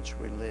land in which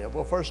we live?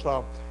 Well, first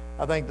off,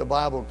 I think the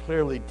Bible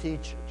clearly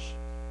teaches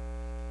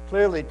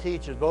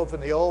both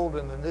in the Old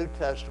and the New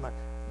Testament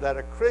that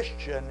a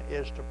Christian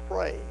is to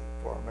pray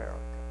for America.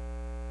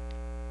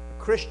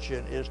 A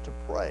Christian is to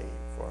pray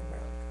for America.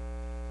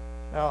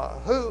 Now,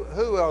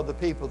 who are the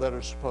people that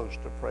are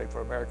supposed to pray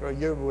for America?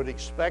 You would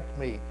expect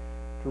me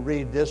to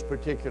read this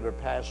particular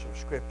passage of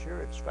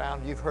Scripture. It's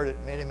found, you've heard it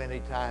many, many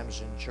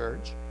times in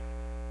church.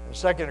 In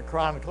 2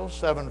 Chronicles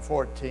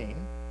 7:14,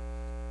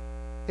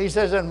 he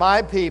says, "And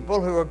my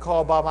people who are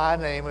called by my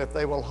name, if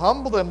they will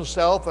humble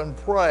themselves and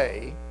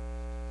pray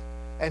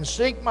and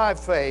seek my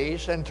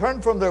face and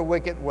turn from their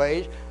wicked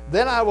ways,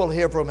 then I will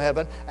hear from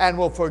heaven and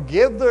will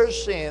forgive their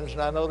sins,"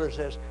 and I notice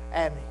this,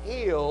 "and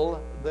heal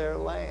their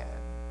land."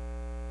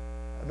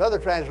 Another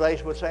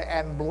translation would say,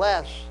 "and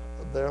bless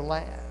their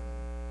land,"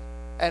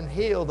 and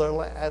heal their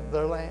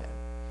land.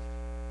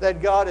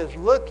 That God is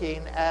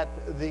looking at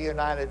the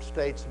United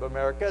States of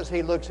America as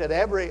he looks at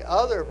every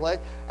other place,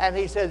 and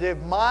he says, if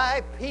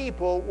my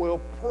people will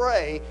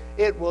pray,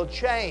 it will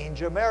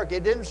change America.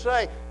 It didn't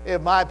say,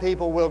 if my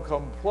people will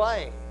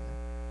complain.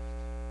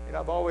 You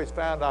know, I've always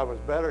found I was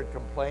better at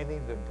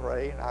complaining than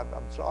praying. I'm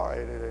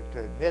sorry to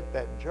admit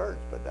that in church,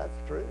 but that's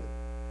true.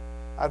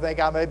 I think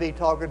I may be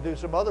talking to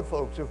some other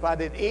folks who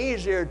find it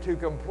easier to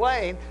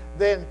complain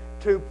than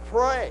to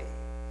pray.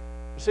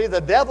 See,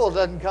 the devil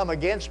doesn't come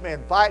against me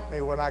and fight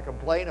me when I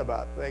complain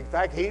about things. In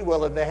fact, he's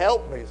willing to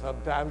help me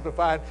sometimes to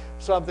find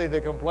something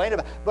to complain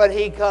about. But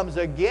he comes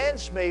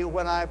against me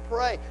when I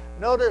pray.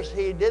 Notice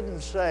he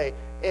didn't say,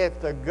 if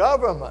the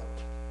government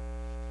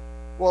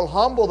will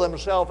humble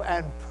themselves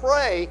and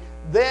pray,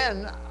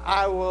 then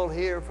I will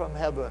hear from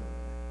heaven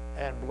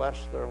and bless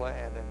their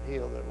land and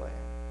heal their land.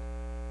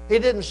 He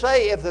didn't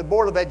say, if the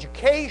Board of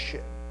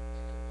Education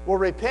will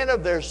repent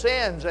of their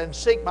sins and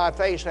seek my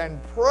face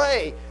and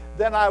pray,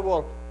 then I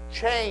will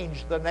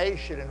change the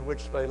nation in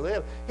which they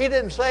live. He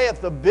didn't say if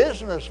the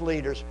business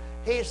leaders.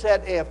 He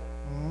said if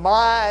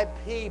my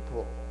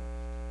people.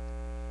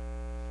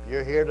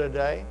 You're here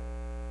today.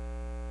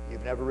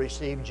 You've never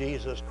received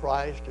Jesus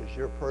Christ as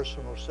your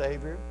personal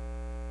Savior.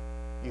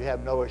 You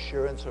have no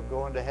assurance of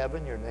going to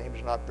heaven. Your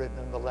name's not written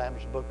in the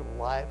Lamb's Book of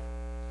Life.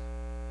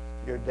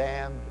 You're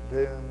damned,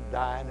 doomed,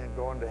 dying, and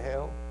going to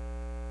hell.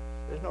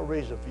 There's no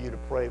reason for you to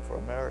pray for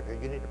America.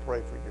 You need to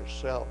pray for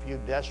yourself. You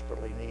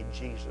desperately need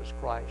Jesus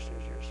Christ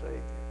as your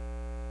Savior.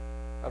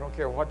 I don't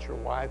care what your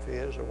wife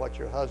is or what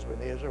your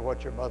husband is or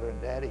what your mother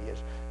and daddy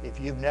is. If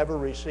you've never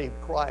received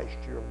Christ,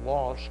 you're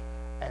lost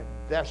and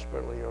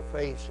desperately are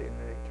facing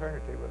an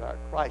eternity without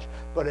Christ.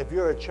 But if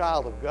you're a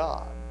child of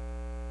God,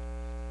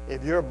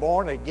 if you're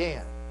born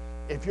again,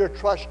 if you're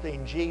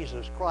trusting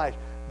Jesus Christ,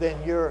 then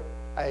you're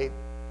a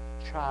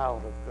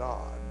child of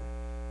God.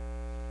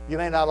 You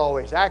may not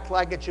always act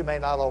like it. You may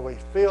not always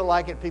feel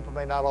like it. People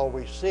may not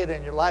always see it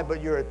in your life,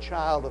 but you're a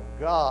child of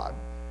God.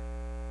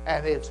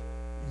 And it's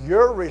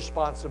your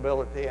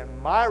responsibility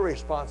and my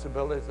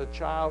responsibility as a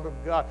child of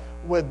God.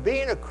 With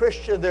being a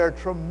Christian, there are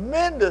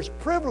tremendous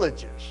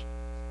privileges,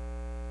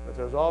 but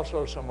there's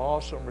also some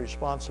awesome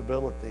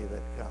responsibility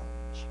that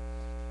comes.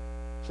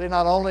 See,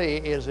 not only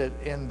is it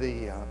in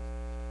the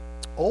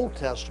Old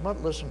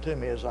Testament, listen to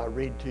me as I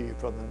read to you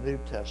from the New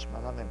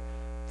Testament. I'm in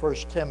 1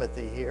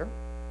 Timothy here.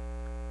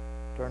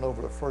 Turn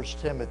over to 1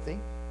 Timothy,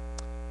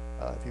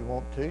 if you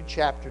want to,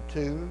 chapter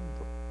 2.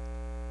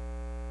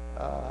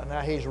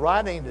 Now he's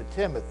writing to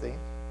Timothy,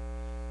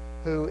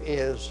 who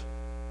is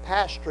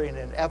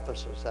pastoring in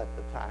Ephesus at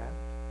the time.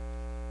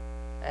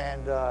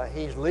 And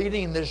he's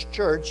leading this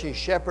church. He's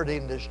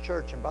shepherding this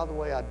church. And by the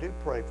way, I do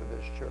pray for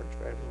this church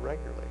very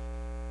regularly.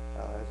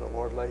 As the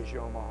Lord lays you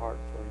on my heart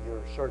for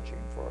you're searching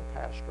for a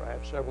pastor. I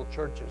have several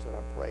churches that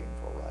I'm praying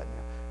for right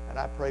now. And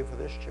I pray for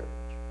this church.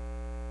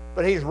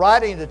 But he's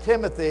writing to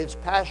Timothy, it's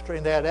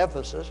pastoring there at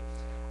Ephesus,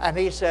 and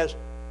he says,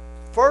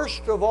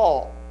 first of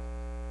all,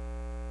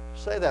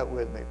 say that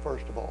with me,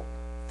 first of all.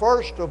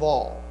 First of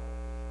all,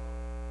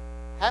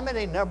 how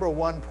many number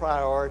one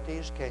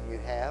priorities can you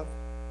have?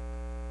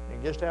 You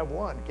can just have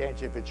one, can't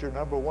you? If it's your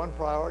number one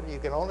priority, you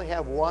can only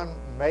have one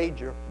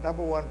major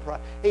number one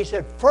priority. He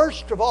said,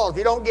 first of all, if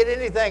you don't get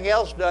anything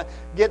else done,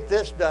 get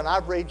this done.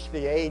 I've reached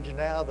the age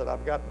now that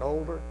I've gotten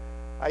older.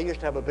 I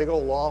used to have a big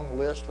old long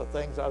list of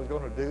things I was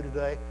going to do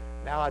today.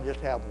 Now I just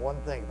have one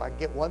thing. If I can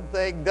get one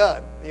thing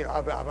done, you know,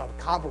 I've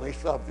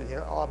accomplished something. You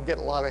know, I'm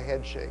getting a lot of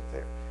head shake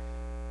there.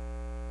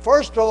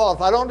 First of all,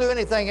 if I don't do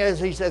anything, as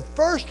he said,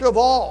 first of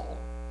all,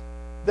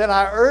 then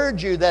I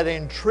urge you that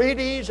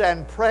entreaties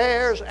and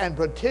prayers and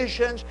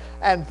petitions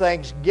and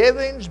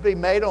thanksgivings be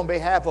made on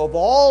behalf of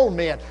all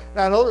men.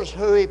 Now notice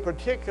who he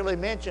particularly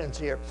mentions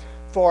here.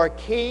 For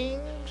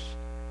kings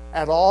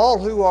and all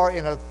who are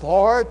in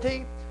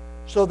authority,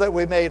 so that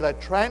we may lead a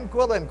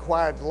tranquil and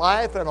quiet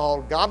life in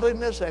all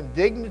godliness and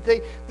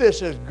dignity.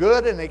 This is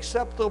good and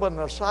acceptable in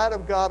the sight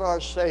of God our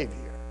Savior.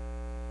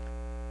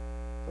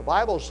 The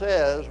Bible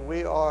says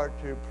we are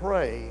to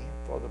pray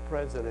for the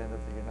President of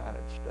the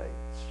United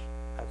States.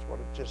 That's what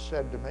it just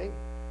said to me.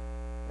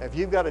 If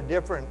you've got a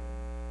different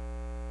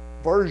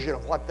version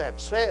of what that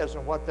says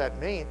and what that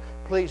means,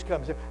 please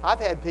come. I've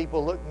had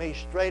people look me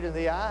straight in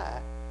the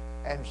eye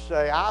and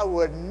say, I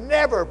would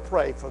never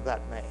pray for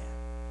that man.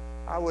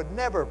 I would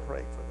never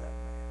pray for that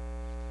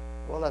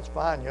man. Well, that's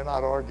fine. You're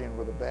not arguing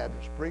with a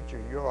Baptist preacher.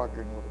 You're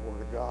arguing with the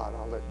Word of God.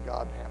 I'll let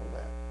God handle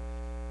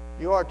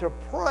that. You are to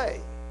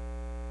pray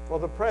for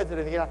the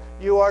President.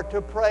 You are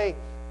to pray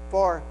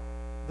for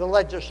the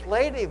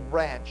legislative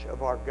branch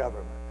of our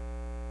government.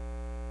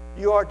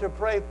 You are to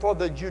pray for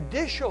the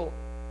judicial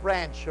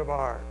branch of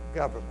our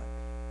government.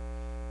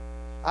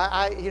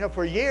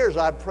 For years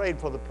I've prayed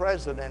for the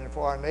President and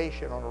for our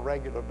nation on a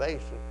regular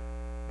basis.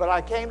 But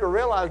I came to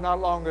realize not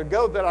long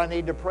ago that I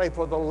need to pray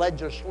for the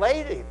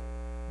legislative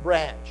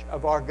branch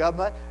of our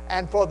government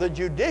and for the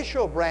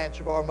judicial branch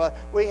of our government.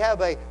 We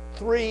have a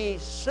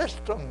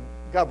three-system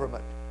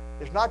government.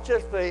 It's not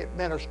just the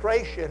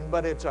administration,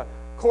 but it's a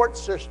court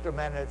system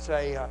and it's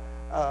a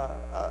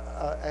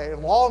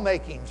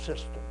lawmaking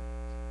system.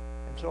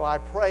 And so I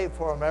pray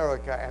for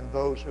America and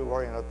those who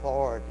are in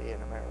authority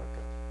in America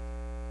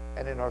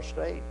and in our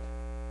state.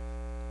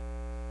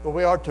 But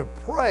we are to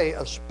pray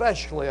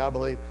especially, I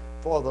believe,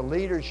 for the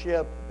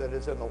leadership that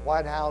is in the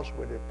White House.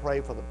 We're to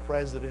pray for the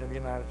President of the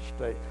United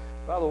States.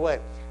 By the way,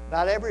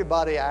 not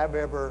everybody I've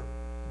ever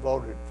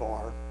voted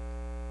for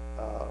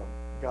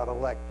got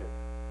elected.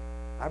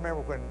 I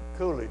remember when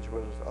Coolidge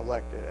was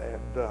elected,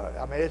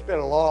 and it's been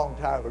a long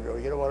time ago,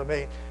 you know what I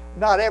mean?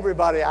 Not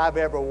everybody I've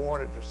ever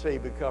wanted to see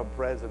become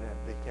president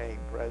became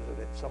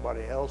president.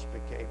 Somebody else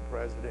became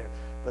president,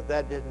 but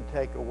that didn't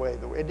take away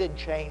it didn't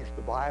change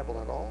the Bible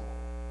at all.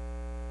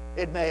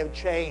 It may have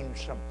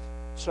changed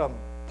some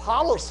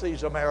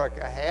policies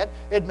America had.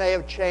 It may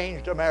have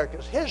changed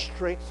America's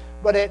history,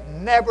 but it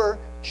never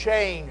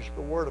changed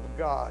the Word of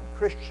God.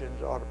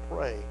 Christians ought to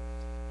pray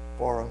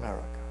for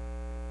America.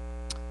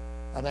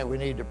 I think we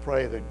need to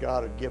pray that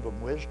God would give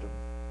them wisdom.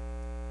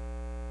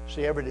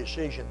 See, every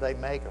decision they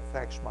make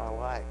affects my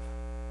life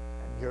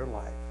and your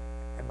life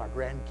and my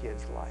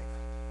grandkids' life.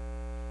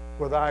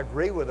 Whether I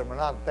agree with them or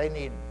not, they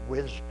need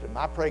wisdom.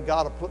 I pray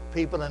God will put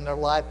people in their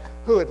life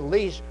who at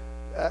least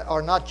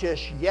are not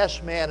just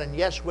yes men and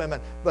yes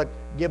women, but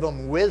give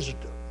them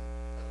wisdom.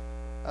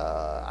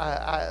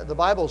 The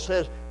Bible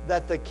says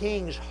that the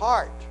king's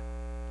heart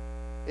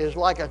is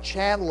like a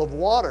channel of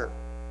water,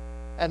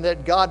 and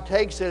that God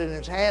takes it in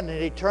his hand and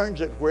he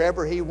turns it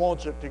wherever he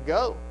wants it to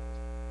go.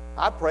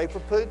 I pray for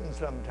Putin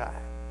sometimes.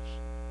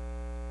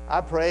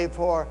 I pray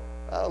for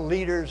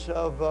leaders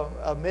of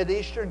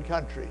Mideastern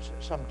countries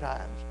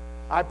sometimes.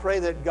 I pray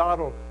that God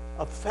will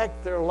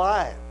affect their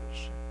lives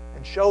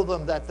and show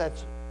them that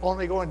that's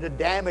only going to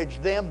damage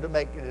them to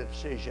make a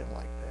decision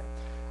like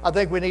that. I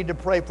think we need to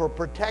pray for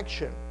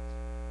protection.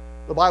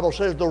 The Bible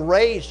says the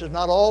race is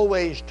not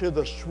always to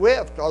the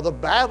swift, or the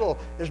battle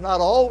is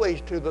not always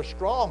to the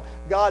strong.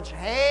 God's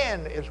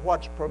hand is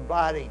what's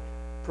providing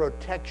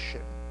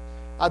protection.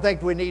 I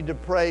think we need to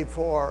pray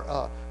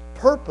for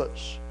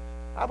purpose.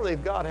 I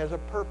believe God has a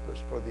purpose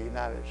for the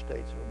United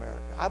States of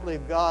America. I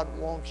believe God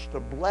wants to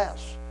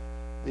bless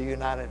the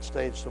United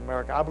States of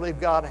America. I believe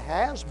God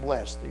has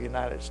blessed the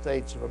United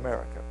States of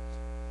America.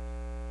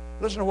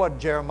 Listen to what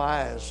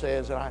Jeremiah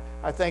says, and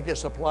I think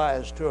this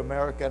applies to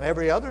America and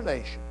every other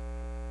nation.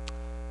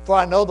 For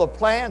I know the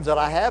plans that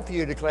I have for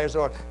you, declares the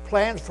Lord,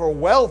 plans for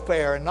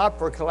welfare and not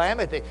for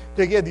calamity,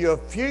 to give you a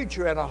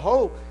future and a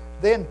hope.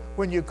 Then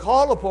when you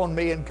call upon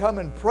me and come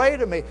and pray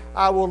to me,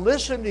 I will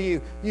listen to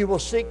you. You will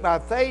seek my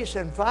face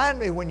and find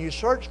me when you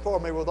search for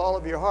me with all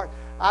of your heart.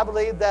 I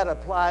believe that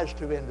applies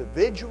to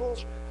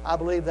individuals. I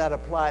believe that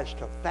applies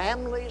to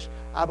families.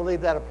 I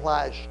believe that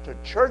applies to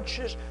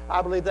churches.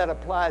 I believe that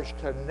applies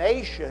to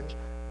nations.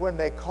 When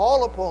they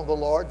call upon the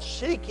Lord,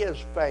 seek his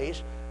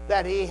face,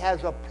 that he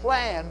has a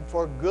plan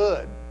for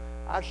good.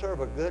 I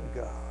serve a good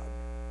God.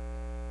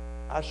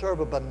 I serve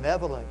a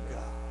benevolent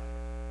God.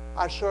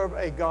 I serve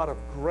a God of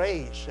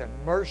grace and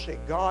mercy.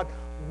 God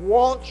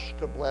wants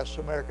to bless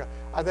America.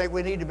 I think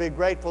we need to be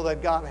grateful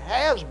that God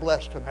has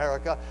blessed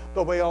America,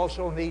 but we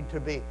also need to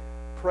be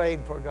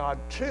praying for God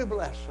to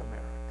bless America.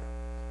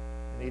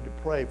 We need to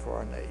pray for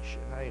our nation.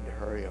 I need to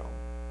hurry on.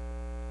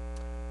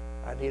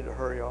 I need to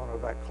hurry on, or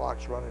that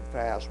clock's running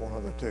fast, one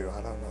of the two,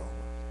 I don't know.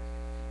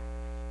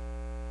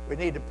 We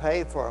need to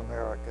pay for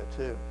America,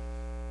 too.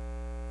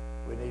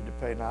 We need to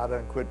pay. Now, I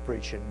done quit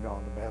preaching and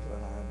gone to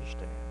Bethlehem, I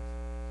understand.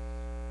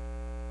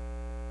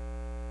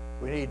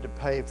 We need to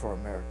pay for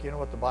America. You know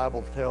what the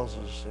Bible tells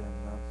us in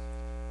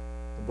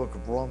the book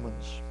of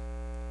Romans?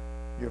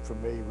 You're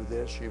familiar with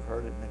this. You've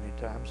heard it many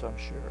times, I'm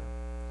sure.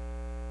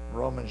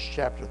 Romans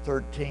chapter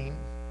 13.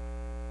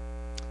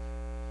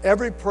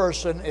 Every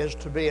person is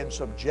to be in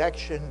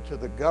subjection to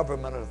the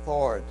government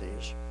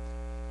authorities,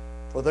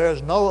 for there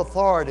is no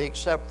authority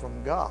except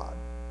from God,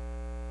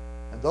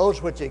 and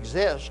those which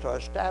exist are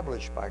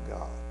established by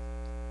God.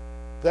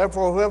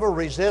 Therefore, whoever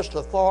resists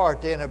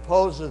authority and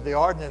opposes the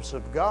ordinance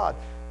of God,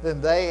 then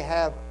they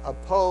have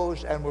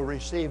opposed and will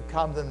receive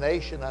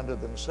condemnation unto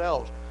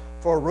themselves.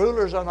 For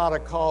rulers are not a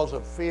cause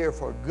of fear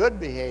for good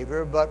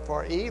behavior, but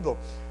for evil.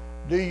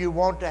 Do you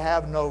want to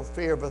have no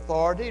fear of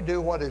authority? Do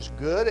what is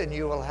good, and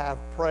you will have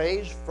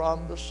praise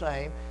from the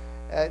same.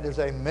 It is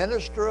a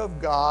minister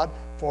of God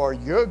for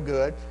your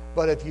good.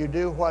 But if you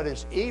do what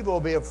is evil,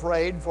 be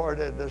afraid, for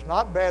it does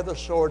not bear the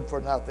sword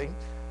for nothing,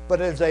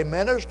 but is a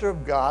minister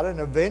of God, an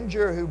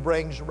avenger who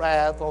brings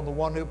wrath on the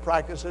one who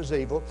practices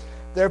evil.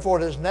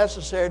 Therefore it is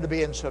necessary to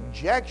be in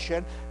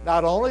subjection,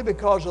 not only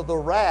because of the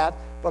wrath,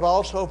 but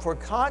also for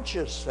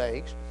conscience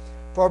sakes.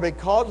 For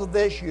because of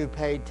this you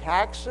pay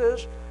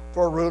taxes,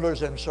 for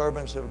rulers and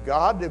servants of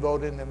God,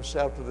 devoting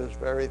themselves to this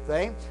very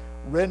thing.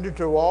 Render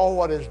to all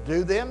what is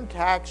due them,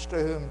 tax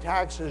to whom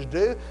tax is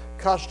due,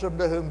 custom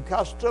to whom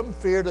custom,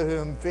 fear to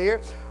whom fear,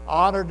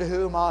 honor to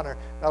whom honor.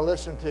 Now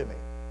listen to me.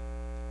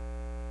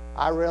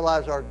 I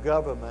realize our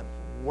government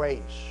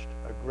wastes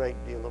a great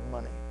deal of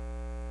money.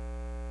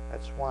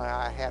 That's why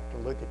I have to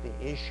look at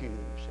the issues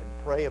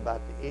and pray about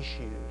the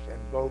issues and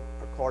vote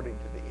according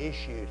to the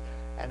issues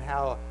and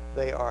how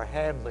they are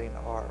handling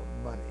our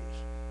monies.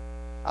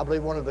 I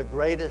believe one of the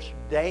greatest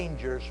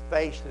dangers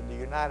faced in the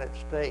United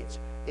States,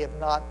 if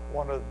not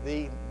one of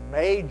the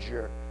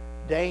major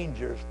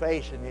dangers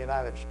faced in the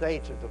United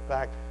States, is the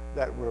fact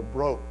that we're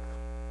broke.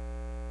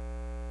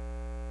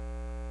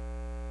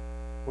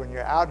 When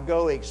your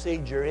outgo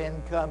exceeds your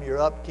income, your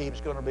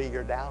upkeep's going to be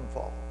your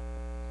downfall.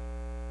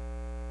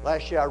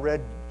 Last year I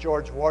read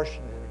George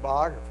Washington's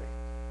biography.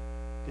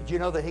 Did you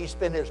know that he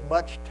spent as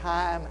much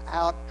time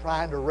out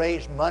trying to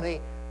raise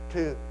money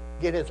to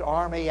get his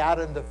army out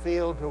in the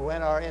field to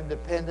win our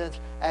independence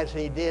as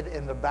he did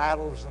in the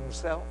battles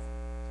themselves?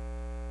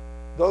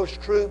 Those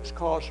troops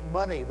cost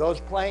money.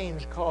 Those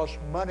planes cost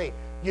money.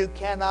 You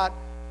cannot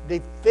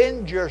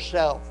defend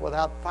yourself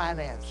without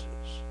finances.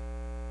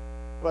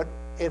 But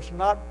it's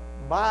not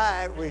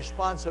my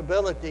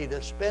responsibility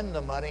to spend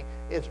the money.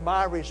 It's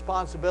my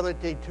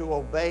responsibility to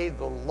obey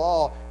the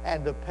law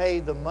and to pay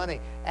the money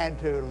and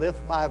to lift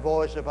my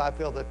voice if I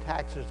feel the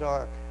taxes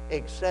are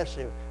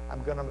excessive.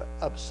 I'm going to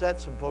upset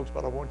some folks,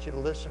 but I want you to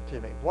listen to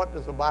me. What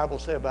does the Bible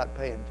say about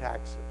paying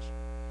taxes?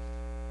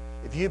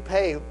 If you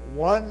pay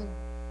 $1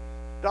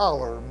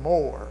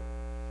 more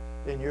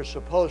than you're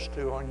supposed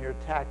to on your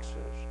taxes,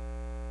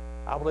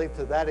 I believe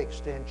to that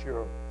extent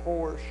you're a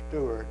poor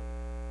steward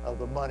of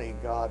the money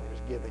God has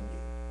given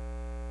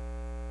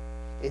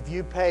you. If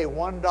you pay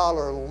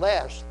 $1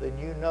 less than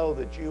you know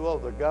that you owe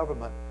the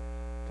government,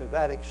 to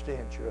that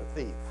extent you're a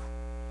thief.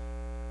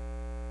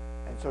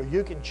 And so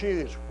you can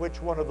choose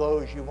which one of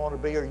those you want to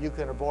be, or you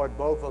can avoid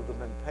both of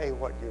them and pay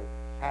what you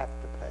have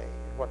to pay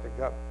and what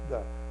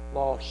the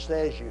law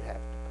says you have to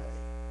pay.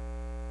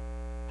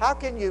 How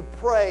can you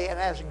pray and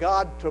ask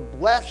God to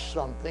bless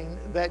something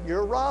that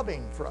you're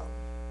robbing from,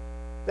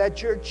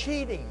 that you're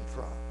cheating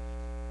from?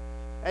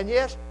 And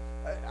yes,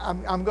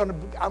 I'm going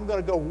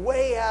to go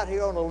way out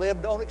here on a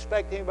limb. Don't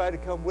expect anybody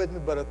to come with me,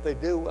 but if they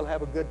do, we'll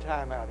have a good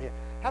time out here.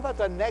 How about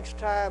the next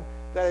time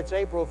that it's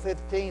April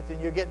 15th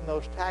and you're getting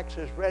those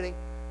taxes ready,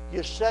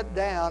 you sit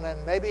down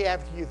and maybe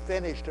after you've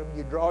finished them,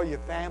 you draw your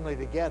family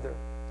together.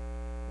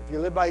 If you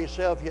live by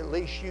yourself, at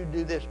least you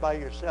do this by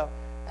yourself.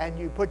 And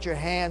you put your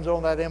hands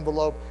on that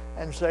envelope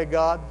and say,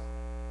 God,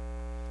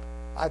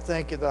 I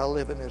thank you that I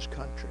live in this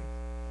country.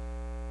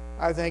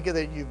 I thank you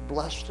that you've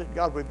blessed it.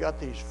 God, we've got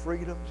these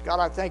freedoms. God,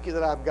 I thank you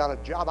that I've got a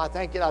job. I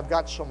thank you that I've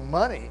got some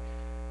money.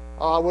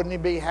 I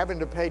wouldn't be having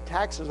to pay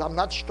taxes. I'm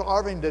not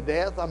starving to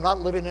death. I'm not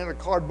living in a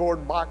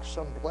cardboard box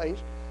someplace.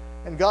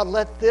 And God,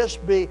 let this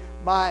be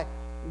my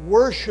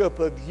worship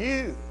of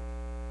you.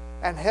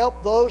 And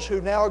help those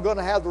who now are going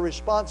to have the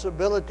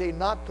responsibility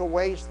not to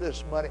waste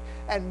this money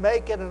and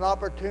make it an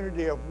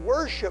opportunity of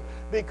worship,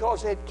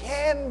 because it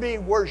can be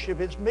worship.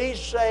 It's me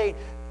saying,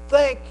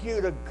 thank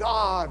you to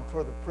God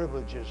for the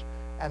privileges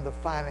and the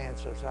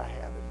finances I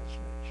have in this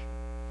nation.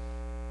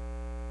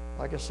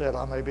 Like I said,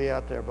 I may be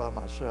out there by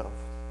myself.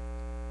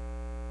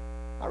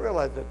 I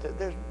realize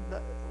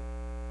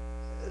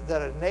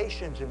that a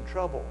nation's in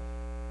trouble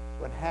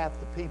when half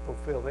the people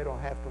feel they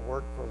don't have to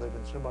work for a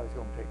living, somebody's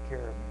going to take care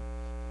of me.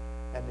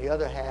 And the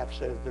other half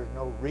says there's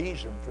no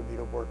reason for me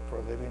to work for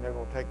a living, they're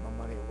going to take my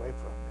money away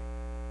from me.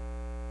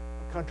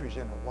 The country's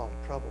in a lot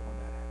of trouble when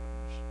that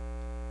happens.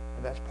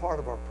 And that's part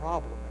of our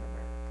problem in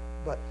America.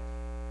 But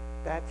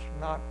that's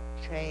not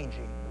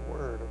changing the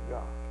Word of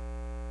God.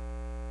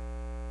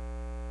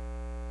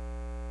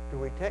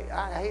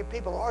 I hear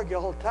people argue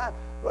all the time.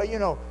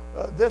 Well,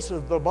 this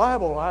is the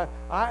Bible. I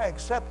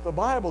accept the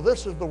Bible.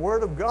 This is the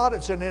Word of God.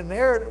 It's an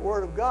inerrant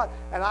Word of God.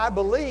 And I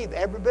believe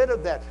every bit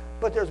of that.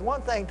 But there's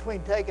one thing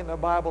between taking the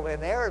Bible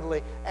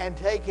inerrantly and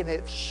taking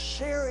it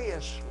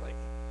seriously.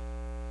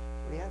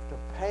 We have to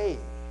pay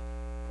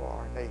for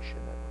our nation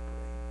that we're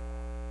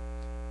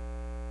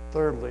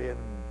praying. Thirdly, and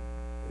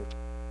it's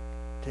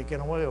ticking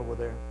away over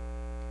there,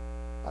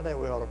 I think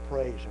we ought to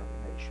praise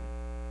our nation.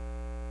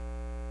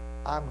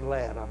 I'm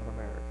glad I'm an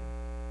American.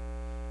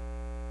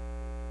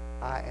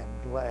 I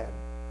am glad.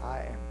 I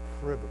am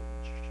privileged.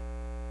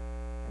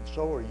 And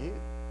so are you.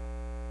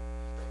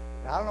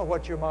 Now, I don't know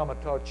what your mama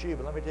taught you,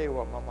 but let me tell you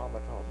what my mama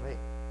taught me.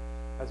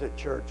 I was at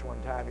church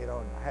one time, and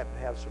I happened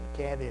to have some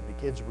candy, and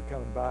the kids were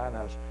coming by, and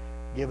I was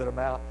giving them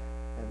out.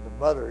 And the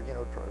mother,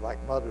 like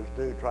mothers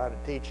do, try to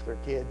teach their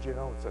kids, said,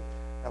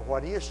 "Now,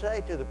 what do you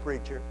say to the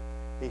preacher?"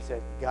 He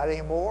said, "Got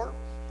any more?"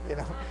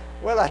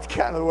 Well, that's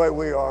kind of the way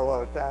we are a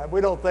lot of times.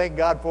 We don't thank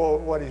God for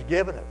what He's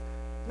given us.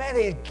 Man,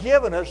 He's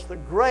given us the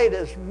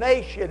greatest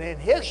nation in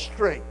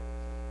history.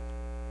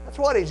 That's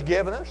what He's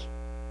given us.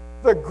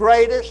 The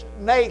greatest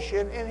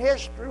nation in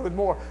history with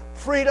more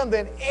freedom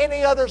than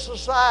any other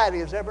society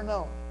has ever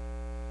known.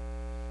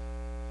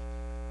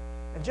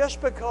 And just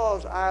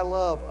because I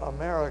love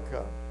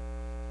America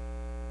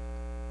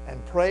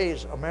and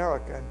praise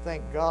America and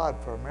thank God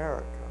for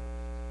America,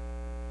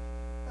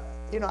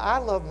 I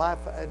love my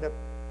family.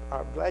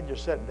 I'm glad you're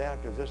sitting down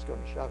because this is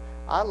going to shock.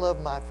 I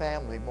love my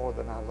family more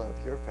than I love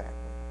your family.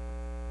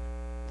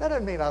 That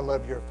doesn't mean I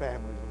love your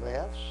family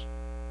less,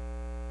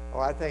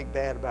 or I think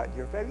bad about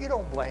your family. You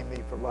don't blame me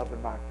for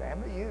loving my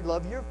family. You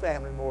love your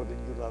family more than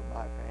you love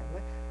my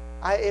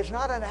family. It's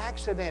not an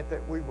accident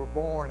that we were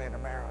born in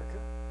America.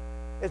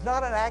 It's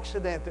not an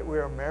accident that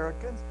we're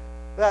Americans.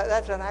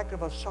 That's an act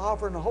of a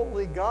sovereign,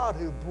 holy God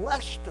who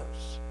blessed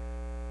us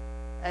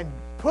and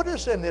put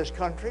us in this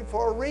country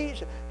for a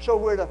reason. So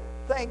we're to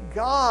thank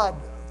God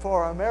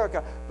for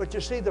America. But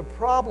you see, the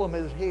problem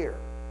is here.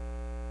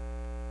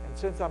 And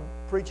since I'm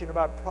preaching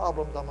about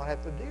problems, I'm going to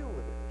have to deal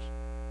with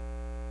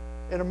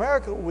this. In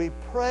America, we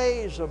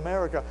praise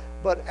America.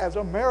 But as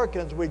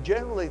Americans, we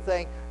generally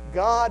think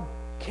God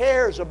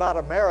cares about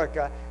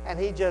America, and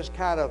He just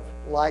kind of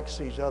likes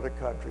these other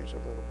countries a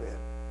little bit.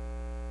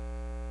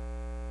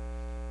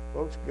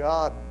 Folks,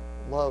 God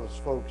loves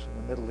folks in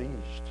the Middle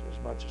East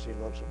as much as He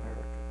loves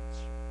Americans.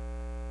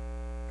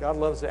 God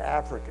loves the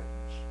Africans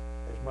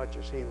as much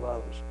as He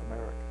loves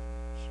Americans.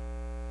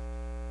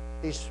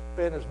 He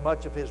spent as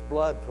much of His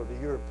blood for the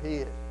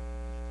Europeans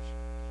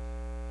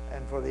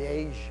and for the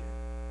Asians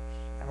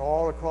and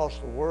all across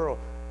the world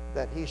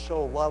that He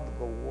so loved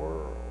the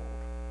world.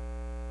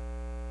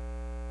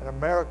 And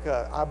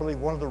America, I believe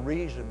one of the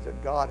reasons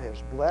that God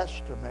has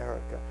blessed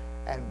America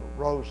and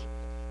rose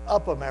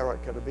up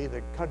America to be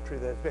the country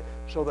that's been,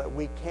 so that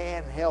we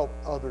can help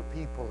other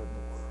people in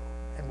the world.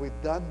 And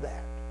we've done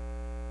that.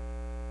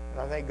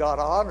 And I think God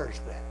honors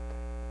that.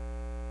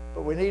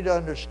 But we need to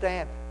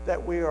understand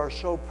that we are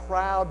so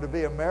proud to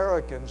be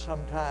Americans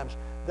sometimes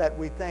that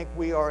we think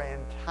we are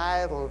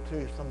entitled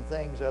to some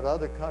things that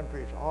other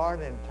countries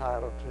aren't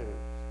entitled to.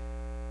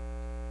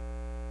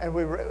 And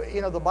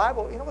the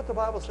Bible, you know what the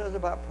Bible says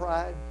about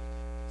pride?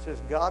 It says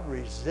God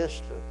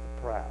resisteth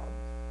the proud.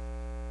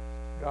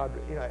 God,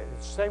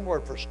 it's the same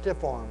word for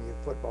stiff arm, you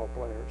football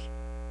players.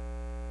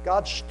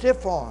 God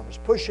stiff arms,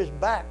 pushes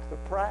back the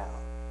proud.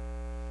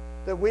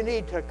 That we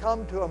need to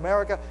come to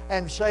America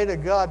and say to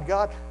God,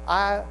 God,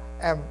 I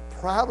am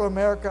proud of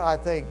America. I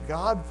thank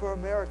God for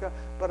America.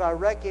 But I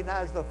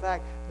recognize the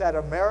fact that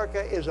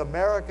America is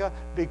America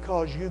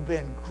because you've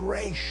been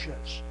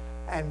gracious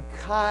and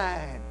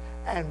kind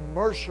and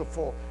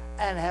merciful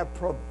and have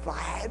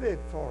provided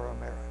for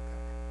America.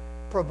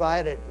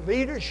 Provided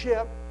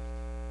leadership,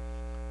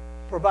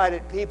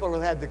 provided people who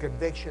had the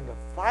conviction to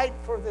fight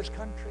for this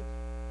country,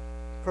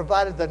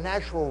 provided the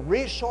natural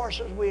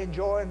resources we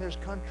enjoy in this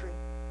country,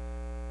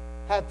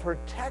 have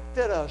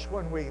protected us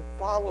when we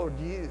followed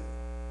you.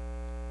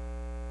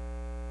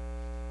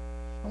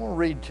 I want to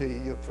read to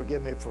you. You'll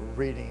forgive me for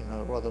reading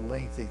a rather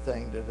lengthy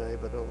thing today,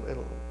 but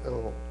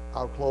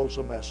I'll close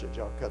the message.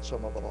 I'll cut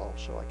some of it off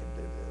so I can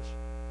do this.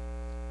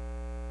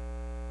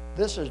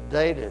 This is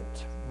dated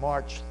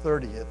March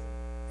 30th,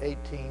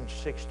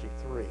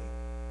 1863.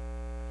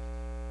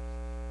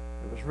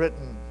 It was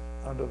written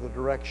under the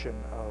direction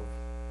of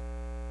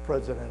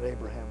President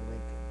Abraham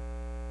Lincoln.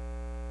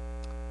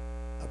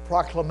 A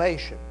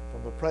proclamation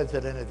from the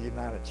President of the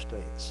United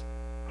States.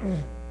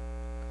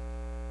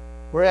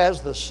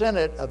 Whereas the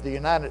Senate of the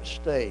United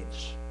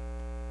States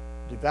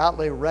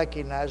devoutly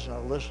recognizes,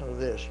 and listen to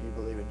this, you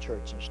believe in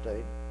church and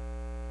state.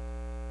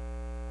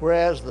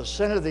 Whereas the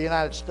Senate of the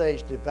United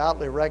States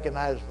devoutly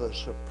recognizes the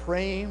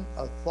supreme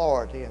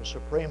authority, and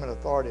supreme and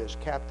authority is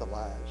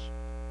capitalized,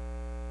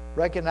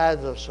 recognize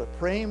the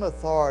supreme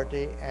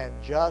authority and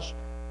just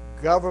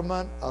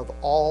government of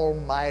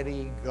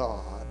Almighty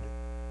God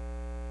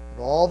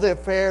in all the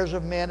affairs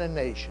of men and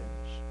nations,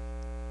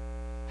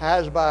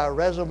 has by a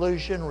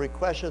resolution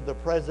requested the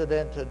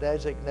President to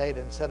designate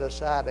and set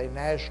aside a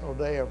national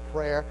day of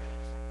prayer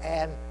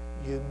and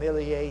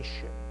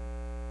humiliation.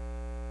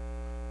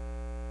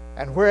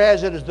 And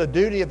whereas it is the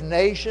duty of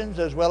nations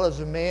as well as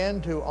of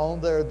men to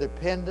own their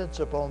dependence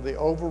upon the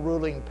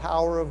overruling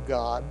power of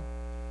God,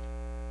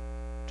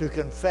 to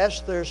confess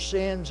their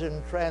sins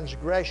and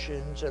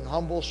transgressions in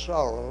humble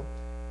sorrow,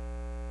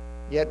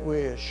 yet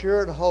we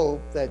assured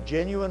hope that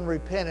genuine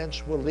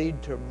repentance will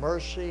lead to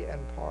mercy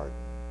and pardon,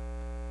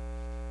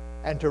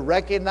 and to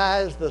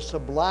recognize the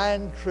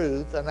sublime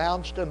truth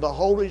announced in the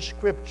Holy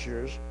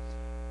Scriptures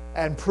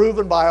and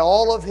proven by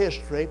all of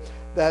history,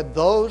 that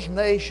those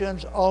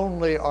nations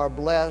only are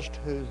blessed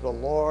whose the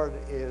Lord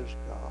is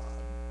God.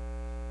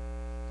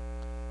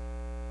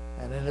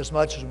 And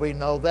inasmuch as we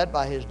know that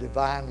by his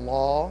divine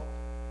law,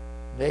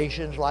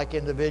 nations like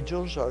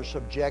individuals are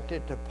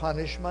subjected to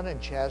punishment and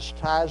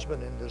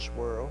chastisement in this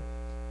world,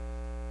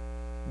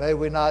 may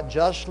we not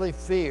justly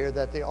fear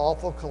that the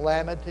awful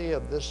calamity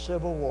of this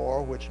civil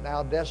war, which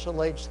now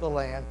desolates the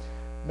land,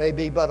 may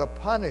be but a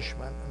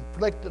punishment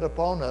inflicted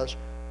upon us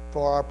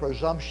for our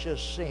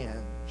presumptuous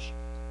sins,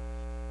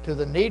 to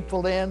the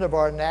needful end of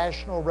our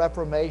national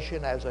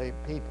reformation as a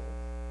people.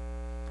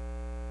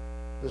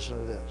 Listen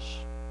to this.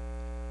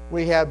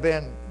 We have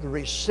been the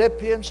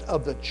recipients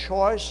of the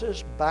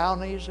choicest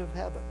bounties of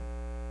heaven.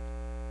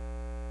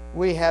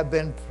 We have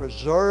been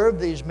preserved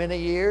these many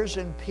years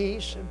in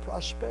peace and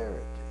prosperity.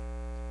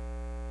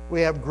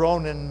 We have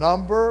grown in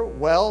number,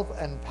 wealth,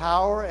 and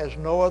power as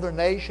no other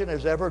nation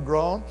has ever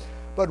grown,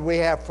 but we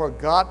have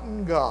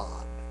forgotten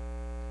God.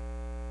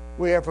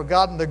 We have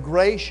forgotten the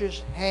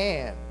gracious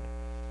hand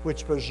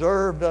which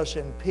preserved us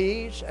in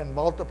peace and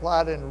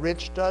multiplied and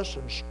enriched us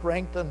and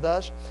strengthened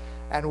us.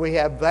 And we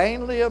have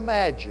vainly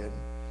imagined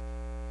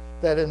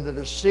that in the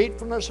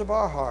deceitfulness of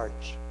our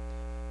hearts,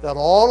 that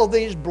all of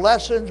these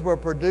blessings were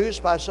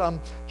produced by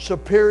some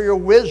superior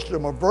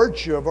wisdom or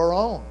virtue of our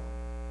own.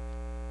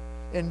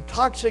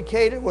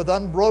 Intoxicated with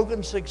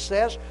unbroken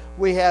success,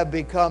 we have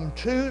become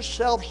too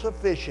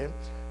self-sufficient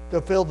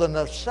to feel the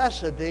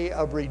necessity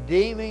of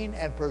redeeming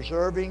and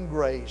preserving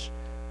grace,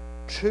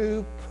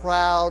 too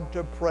proud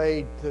to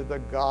pray to the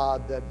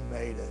God that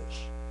made us.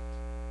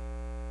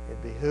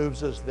 It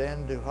behooves us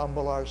then to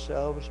humble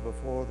ourselves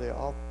before the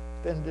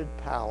offended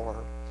power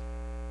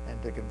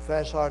and to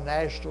confess our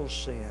national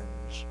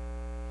sins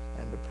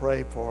and to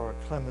pray for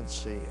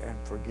clemency and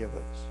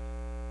forgiveness.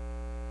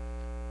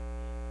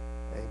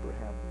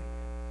 Abraham Lincoln.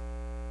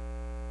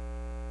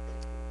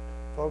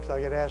 Folks, I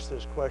get asked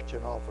this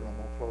question often. I'm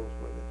going to close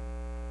with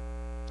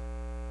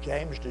it.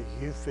 James, do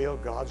you feel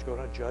God's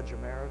going to judge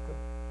America?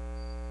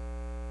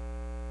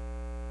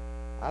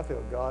 I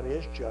feel God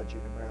is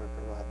judging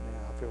America right now.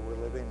 I feel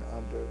we're living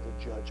under the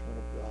judgment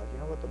of God. You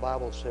know what the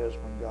Bible says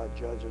when God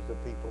judges the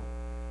people?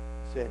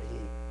 It said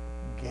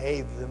he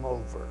gave them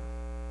over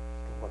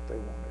to what they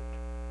wanted.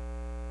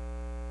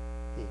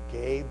 He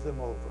gave them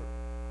over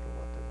to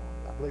what they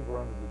wanted. I believe we're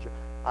under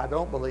I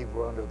don't believe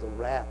we're under the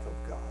wrath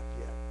of God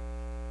yet.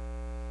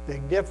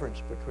 Big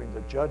difference between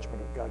the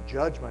judgment of God.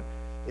 Judgment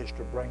is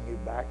to bring you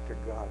back to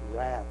God.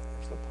 Wrath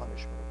is the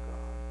punishment of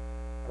God.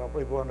 I don't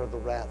believe we're under the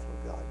wrath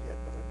of God yet,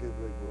 but I do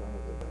believe we're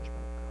under the judgment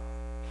of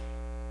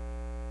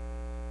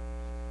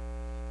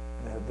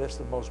God. Now, this is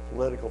the most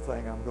political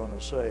thing I'm going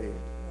to say.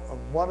 On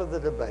one of the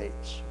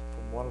debates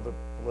from one of the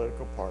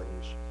political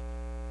parties,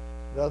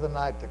 the other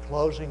night, the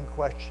closing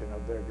question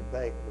of their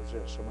debate was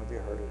this. Some of you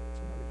heard it,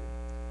 some of you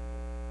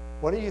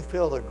didn't. What do you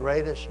feel the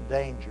greatest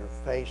danger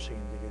facing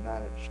the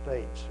United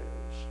States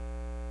is?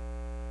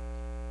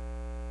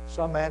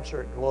 Some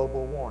answered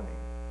global warming.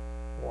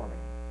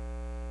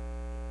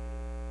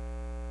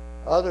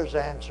 Others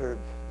answered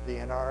the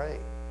NRA.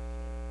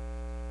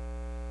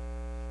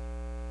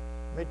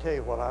 Let me tell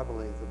you what I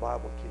believe the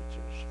Bible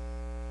teaches.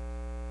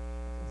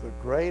 The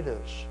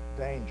greatest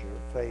danger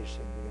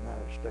facing the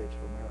United States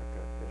of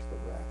America is the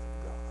wrath of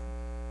God.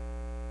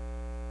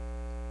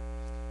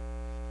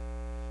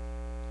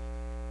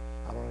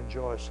 I don't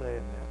enjoy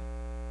saying that,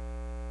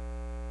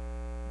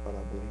 but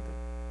I believe it.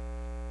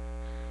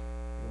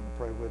 You want to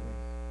pray with me?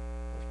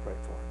 Let's pray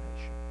for our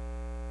nation.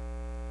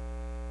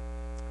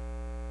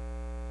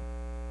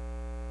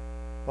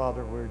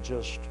 Father, we're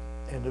just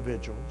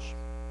individuals,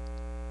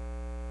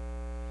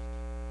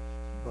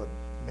 but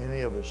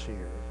many of us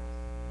here,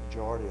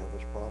 majority of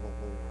us probably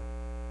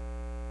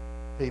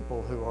are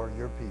people who are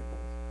your people.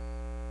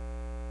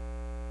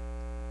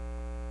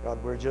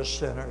 God, we're just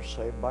sinners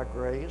saved by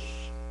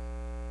grace.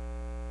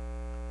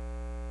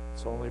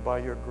 It's only by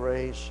your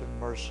grace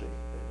and mercy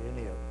that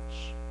any of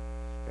us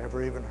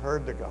ever even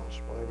heard the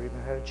gospel, ever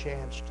even had a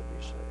chance to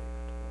be saved.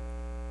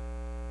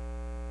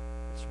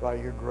 It's by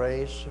your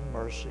grace and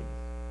mercy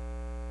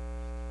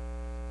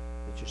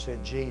that you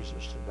sent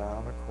Jesus to die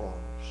on the cross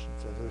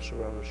and said,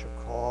 whosoever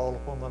shall call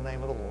upon the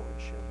name of the Lord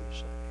shall be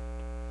saved.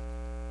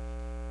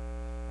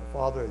 And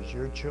Father, as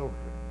your children,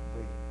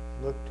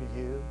 we look to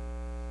you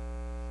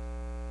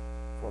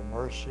for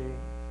mercy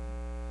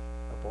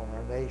upon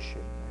our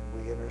nation,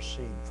 and we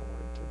intercede for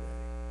it today.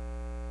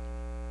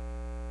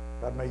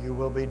 God, may your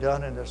will be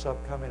done in this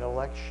upcoming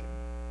election.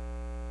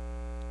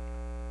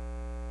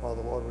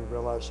 Father, Lord, we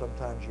realize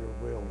sometimes your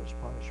will is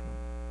punishment.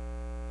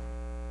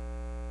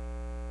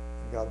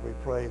 And God, we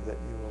pray that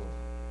you will,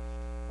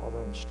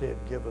 Father, instead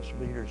give us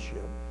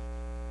leadership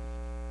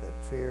that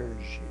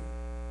fears you.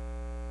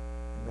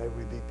 And may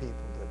we be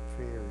people that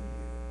fear you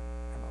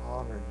and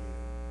honor you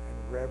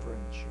and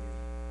reverence you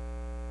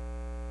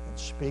and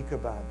speak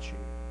about you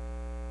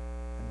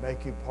and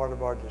make you part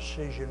of our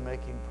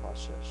decision-making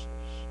processes.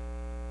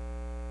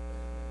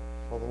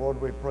 Father,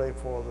 Lord, we pray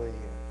for the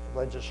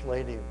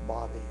legislative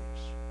bodies.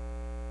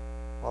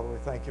 Father, we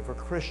thank you for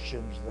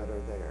Christians that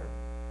are there.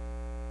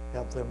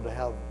 Help them to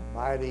have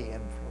mighty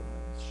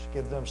influence.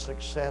 Give them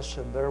success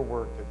in their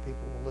work that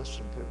people will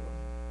listen to them.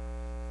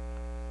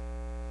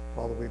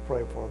 Father, we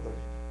pray for the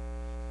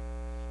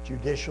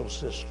judicial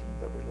system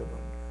that we live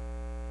under.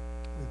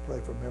 We pray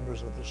for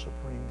members of the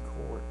Supreme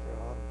Court,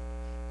 God.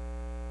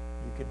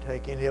 You can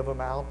take any of them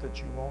out that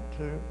you want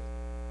to.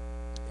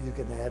 You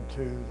can add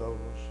to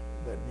those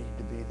that need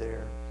to be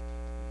there.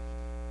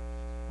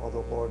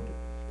 Although, Lord,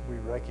 we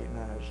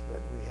recognize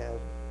that we have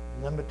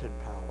limited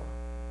power,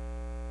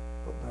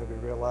 but may we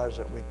realize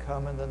that we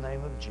come in the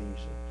name of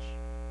Jesus.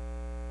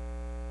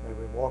 May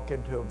we walk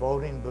into a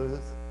voting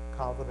booth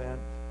confident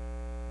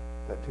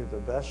that to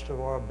the best of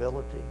our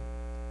ability,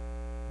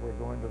 we're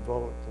going to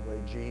vote the way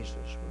Jesus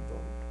would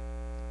vote,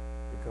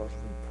 because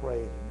we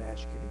prayed and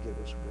asked you to give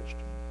us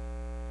wisdom.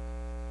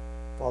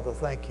 Father,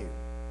 thank you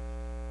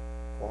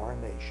for our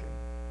nation.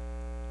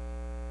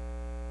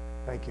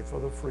 Thank you for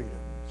the freedoms.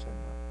 And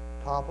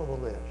the top of the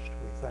list,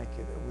 we thank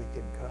you that we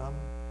can come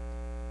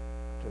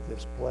to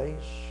this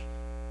place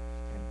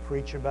and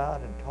preach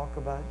about and talk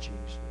about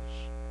Jesus.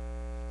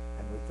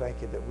 And we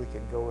thank you that we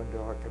can go into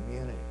our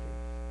community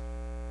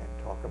and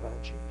talk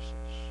about Jesus.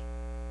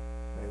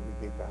 May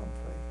we be found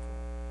faithful.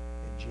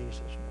 In Jesus'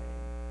 name,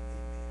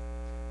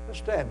 amen. Let's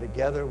stand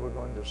together. We're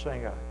going to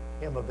sing a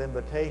hymn of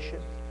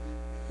invitation.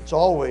 It's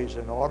always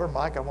in order.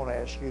 Mike, I want to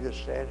ask you to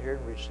stand here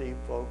and receive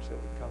folks that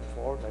would come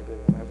forward. Maybe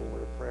they'll have a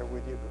word of prayer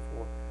with you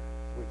before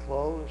we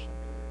close.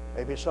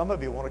 Maybe some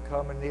of you want to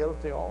come and kneel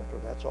at the altar.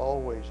 That's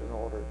always in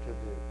order to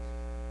do.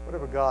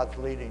 Whatever God's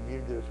leading you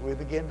to do, as we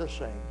begin to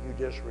sing, you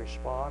just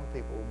respond.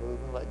 People will move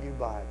and let you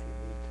by if you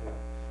need to.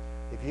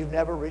 If you've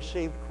never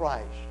received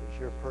Christ as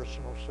your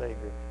personal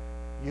Savior,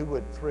 you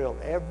would thrill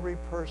every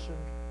person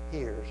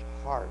here's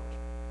heart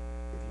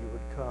if you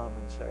would come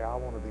and say, I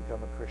want to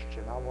become a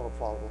Christian. I want to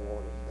follow the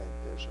Lord in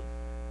baptism.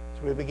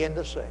 As we begin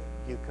to sing,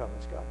 you come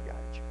as God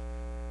guides you.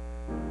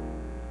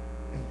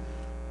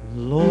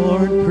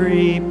 Lord,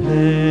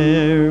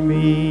 prepare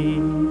me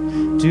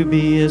to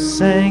be a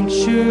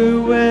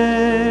sanctuary,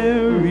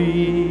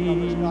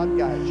 Come as God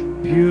guides you.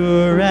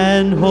 pure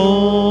and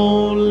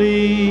holy,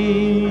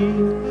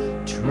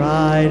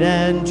 tried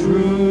and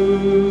true.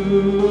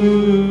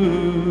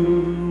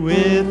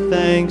 With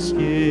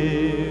thanksgiving,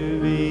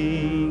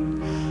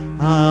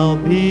 I'll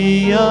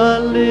be a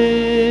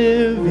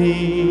living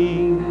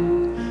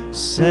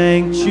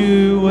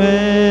sanctuary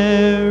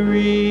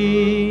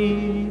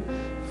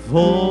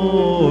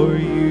for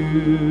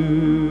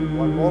you.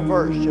 One more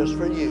verse just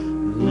for you.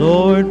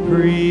 Lord,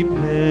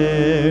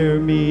 prepare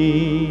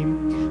me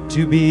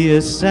to be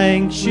a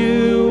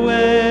sanctuary,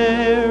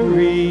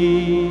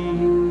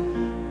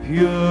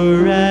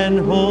 pure and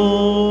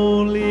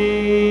holy,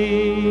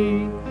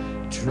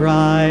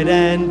 tried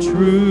and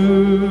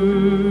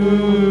true,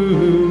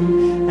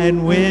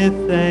 and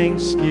with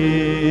thanksgiving,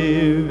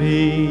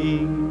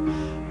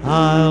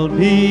 I'll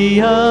be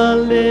a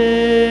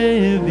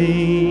living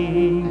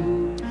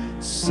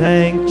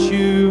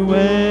sanctuary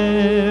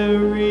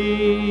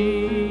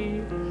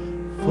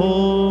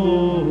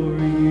for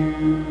you.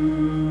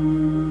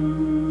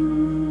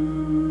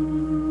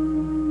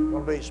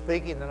 We'll be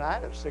speaking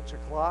tonight at 6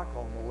 o'clock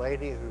on the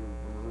lady who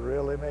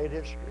really made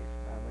history.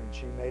 I mean,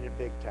 she made it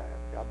big time.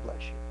 God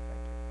bless you.